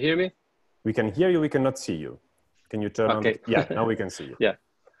 Can you hear me? We can hear you, we cannot see you. Can you turn on? Yeah, now we can see you. Yeah.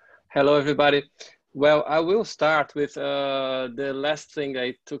 Hello, everybody. Well, I will start with the last thing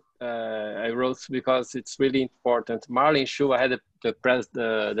I wrote, because it's really important. Marlon Shu, I had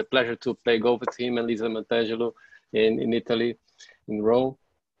the pleasure to play golf with him and Lisa Montangelo in Italy, in Rome.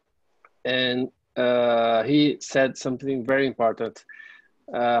 And he said something very important.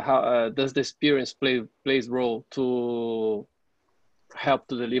 How does the experience plays role to help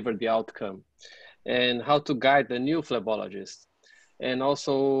to deliver the outcome, and how to guide the new phlebologist. And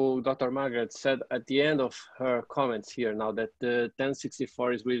also Dr. Margaret said at the end of her comments here now that the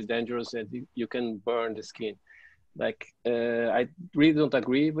 1064 is really dangerous and you can burn the skin. Like, I really don't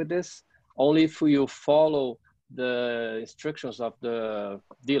agree with this. Only if you follow the instructions of the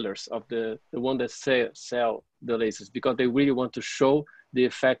dealers, of the one that sell the lasers, because they really want to show the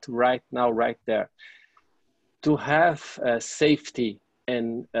effect right now, right there. To have safety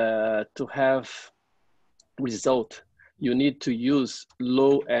and to have result, you need to use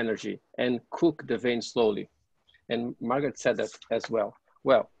low energy and cook the vein slowly. And Margaret said that as well.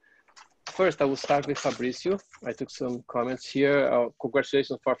 Well, first, I will start with Fabrizio. I took some comments here.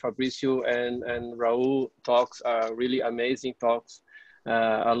 Congratulations for Fabrizio and Raul. Talks are really amazing talks.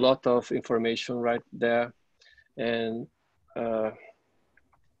 A lot of information right there. And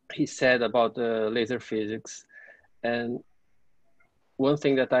he said about the laser physics. And one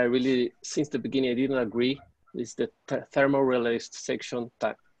thing that I really, since the beginning, I didn't agree is the thermal relaxation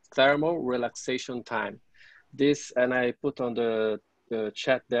time. This, and I put on the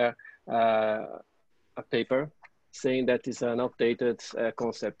chat there a paper saying that is an outdated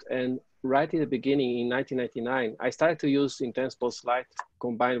concept. And right in the beginning, in 1999, I started to use intense pulse light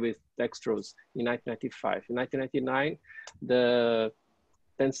combined with dextrose in 1995. In 1999, the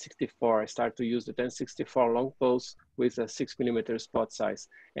 1064, I started to use the 1064 long pulse with a 6mm spot size.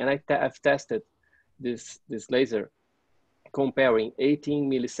 And I've tested this laser comparing 18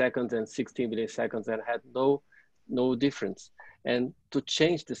 milliseconds and 16 milliseconds and had no difference. And to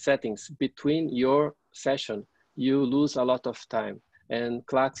change the settings between your session, you lose a lot of time, and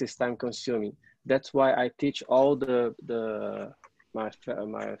CLACS is time consuming. That's why I teach all my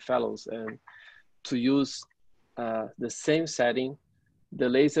fellows and to use the same setting. The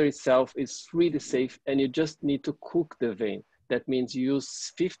laser itself is really safe, and you just need to cook the vein. That means you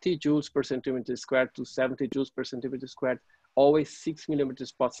use 50 joules per centimeter squared to 70 joules per centimeter squared, always 6mm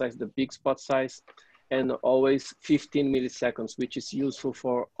spot size, the big spot size, and always 15 milliseconds, which is useful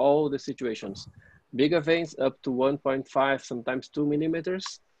for all the situations. Bigger veins up to 1.5, sometimes 2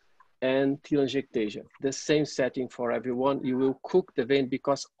 millimeters, and telangiectasia. The same setting for everyone. You will cook the vein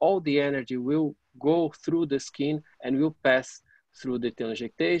because all the energy will go through the skin and will pass through the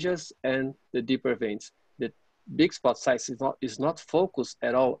telangiectasias and the deeper veins. The big spot size is not focused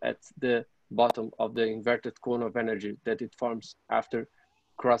at all at the bottom of the inverted cone of energy that it forms after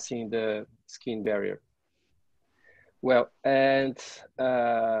crossing the skin barrier. Well, and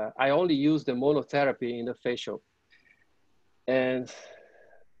I only use the monotherapy in the facial. And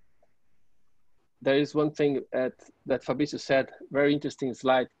there is one thing that Fabrizio said, very interesting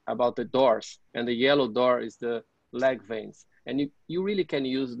slide about the doors, and the yellow door is the leg veins. And you really can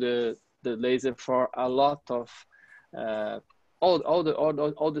use the laser for a lot of, all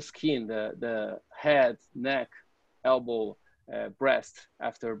the skin, the head, neck, elbow, breast.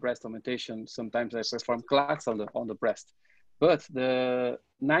 After breast augmentation, sometimes I perform CLACS on the breast. But the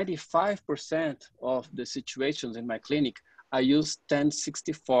 95% of the situations in my clinic, I use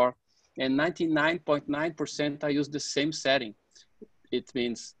 1064, and 99.9% I use the same setting. It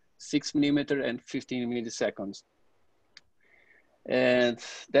means 6mm and 15 milliseconds. And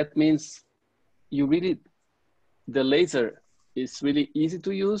that means the laser is really easy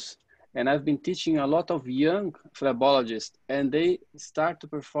to use. And I've been teaching a lot of young phlebologists, and they start to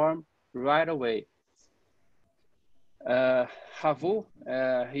perform right away. Raul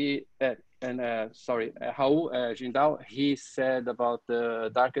Jindal, he said about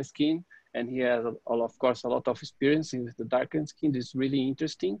the darker skin, and he has, of course, a lot of experience with the darker skin. This is really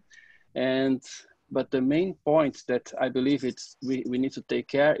interesting. But the main point that I believe we need to take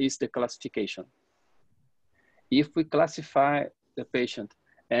care is the classification. If we classify the patient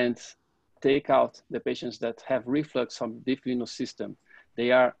and take out the patients that have reflux from deep venous system,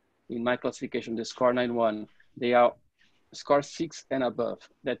 they are, in my classification, the score 9-1, they are score 6 and above.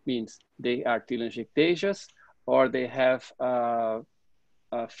 That means they are telangiectasias or they have a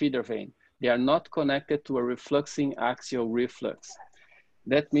feeder vein. They are not connected to a refluxing axial reflux.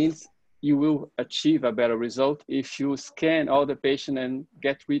 That means you will achieve a better result if you scan all the patient and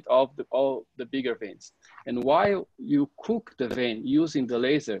get rid of all the bigger veins. And while you cook the vein using the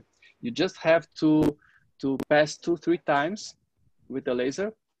laser, you just have to pass 2-3 times with the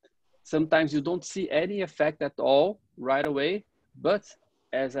laser. Sometimes you don't see any effect at all right away, but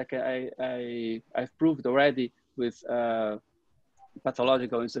as I've proved already with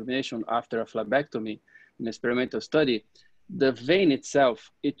pathological examination after a phlebectomy in experimental study, the vein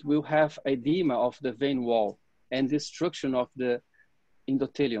itself, it will have edema of the vein wall and destruction of the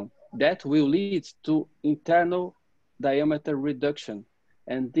endothelium. That will lead to internal diameter reduction.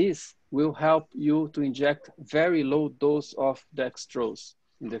 And this will help you to inject very low dose of dextrose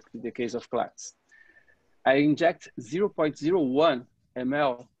in the case of CLACS. I inject 0.01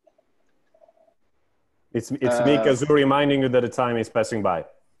 ml. It's me, Kazu, reminding you that the time is passing by.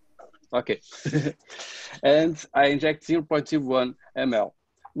 Okay. And I inject 0.01 ml.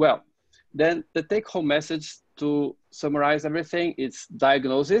 Well, then the take-home message to summarize everything is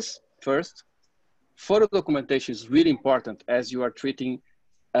diagnosis first. Photo documentation is really important as you are treating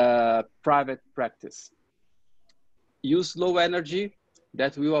private practice. Use low energy,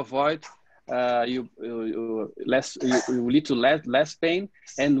 that will avoid you lead to less pain.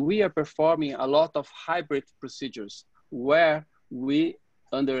 And we are performing a lot of hybrid procedures where we,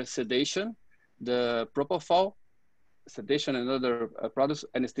 under sedation, the propofol, sedation and other products,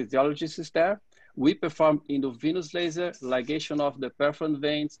 anesthesiologist is there. We perform endovenous laser, ligation of the perforant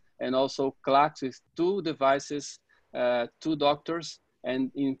veins, and also CLACS with 2 devices, 2 doctors.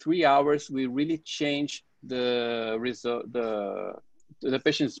 And in 3 hours, we really change the result. The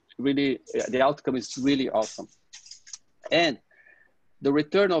patient's really, the outcome is really awesome. And the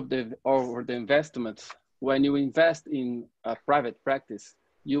return of the investment, when you invest in a private practice,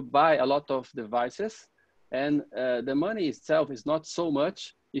 you buy a lot of devices, and the money itself is not so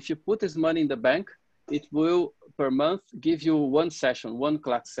much. If you put this money in the bank, it will per month give you 1 session, 1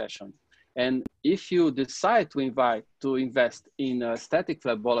 CLACS session. And if you decide to invest in static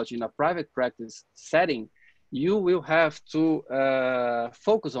phlebology in a private practice setting, you will have to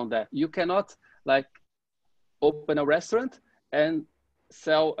focus on that. You cannot like open a restaurant and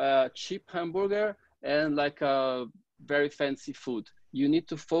sell a cheap hamburger and like a very fancy food. You need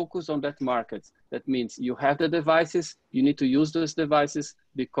to focus on that market. That means you have the devices, you need to use those devices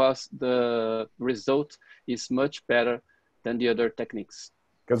because the result is much better than the other techniques.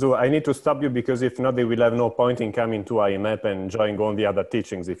 Kazu, I need to stop you because if not, they will have no point in coming to IMAP and enjoying all the other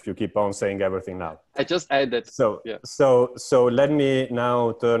teachings if you keep on saying everything now. I just added. So, yeah. So let me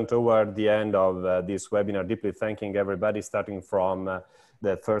now turn toward the end of this webinar, deeply thanking everybody, starting from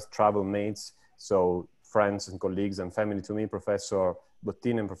the first travel mates, so friends and colleagues and family to me, Professor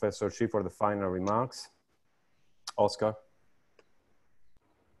Bottini and Professor Chi for the final remarks. Oscar.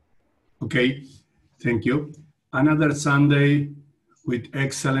 Okay, thank you. Another Sunday with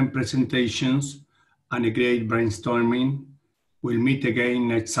excellent presentations and a great brainstorming. We'll meet again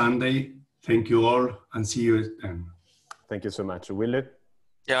next Sunday. Thank you all and see you then. Thank you so much. Willard?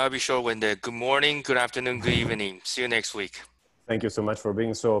 Yeah, I'll be sure when the good morning, good afternoon, good evening. See you next week. Thank you so much for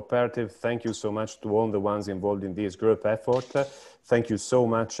being so operative. Thank you so much to all the ones involved in this group effort. Thank you so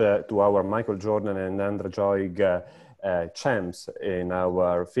much to our Michael Jordan and Andra Joig champs in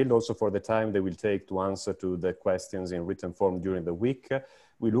our field, also for the time they will take to answer to the questions in written form during the week.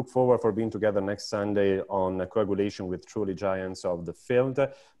 We look forward for being together next Sunday on coagulation with truly giants of the field.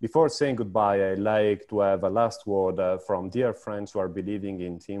 Before saying goodbye, I'd like to have a last word from dear friends who are believing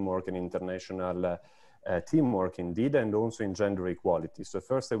in teamwork and international teamwork indeed, and also in gender equality. So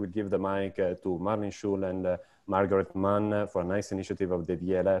first I will give the mic to Marlin Schul and Margaret Mann for a nice initiative of the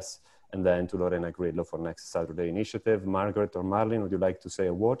DLS, and then to Lorena Grillo for next Saturday initiative. Margaret or Marlin, would you like to say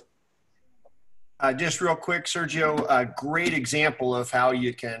a word? Just real quick, Sergio, a great example of how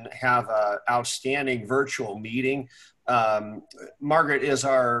you can have an outstanding virtual meeting. Margaret is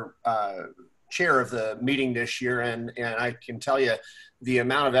our chair of the meeting this year, and I can tell you the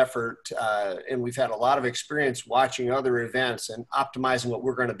amount of effort, and we've had a lot of experience watching other events and optimizing what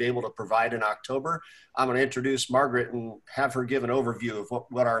we're going to be able to provide in October. I'm going to introduce Margaret and have her give an overview of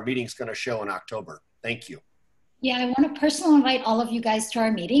what our meeting is going to show in October. Thank you. Yeah, I want to personally invite all of you guys to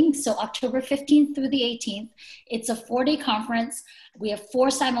our meeting. So October 15th through the 18th, it's a 4-day conference. We have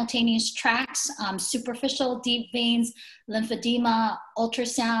 4 simultaneous tracks, superficial, deep veins, lymphedema,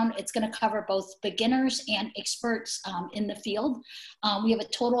 ultrasound. It's going to cover both beginners and experts in the field. We have a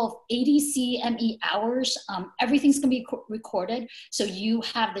total of 80 CME hours. Everything's going to be recorded, so you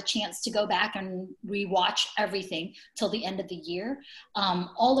have the chance to go back and rewatch everything till the end of the year.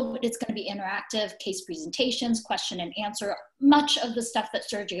 All of it is going to be interactive, case presentations, question and answer, much of the stuff that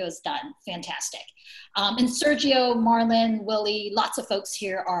Sergio has done. Fantastic. And Sergio, Marlon, Willie, lots of folks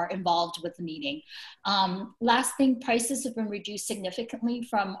here are involved with the meeting. Last thing, prices have been reduced significantly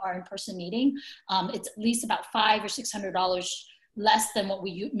from our in-person meeting. It's at least about $500 or $600 less than what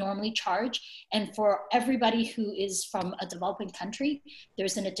we normally charge. And for everybody who is from a developing country,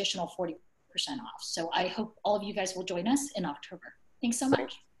 there's an additional 40% off. So I hope all of you guys will join us in October. Thanks so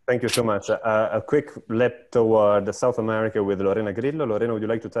much. Thank you so much. A quick leap toward South America with Lorena Grillo. Lorena, would you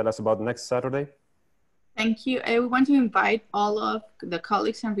like to tell us about next Saturday? Thank you. We want to invite all of the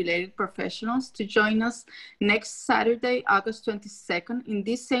colleagues and related professionals to join us next Saturday, August 22nd, in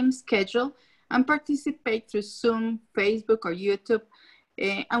this same schedule, and participate through Zoom, Facebook, or YouTube.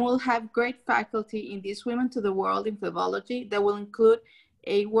 And we'll have great faculty in this Women to the World in Phlebology that will include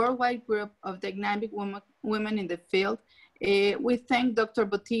a worldwide group of dynamic women in the field. We thank Dr.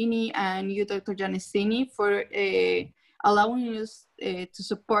 Bottini and you, Dr. Giannesini, for allowing us to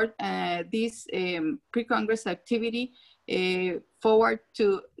support this pre-Congress activity forward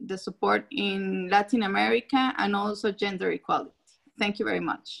to the support in Latin America and also gender equality. Thank you very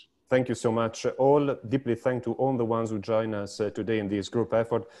much. Thank you so much all. Deeply thank to all the ones who joined us today in this group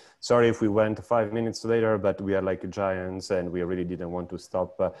effort. Sorry if we went 5 minutes later, but we are like giants and we really didn't want to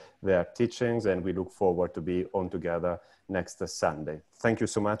stop their teachings, and we look forward to be on together next Sunday. Thank you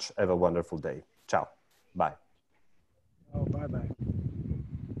so much. Have a wonderful day. Ciao. Bye. Oh, bye-bye.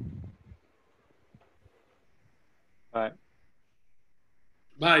 Bye.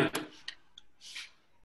 Bye.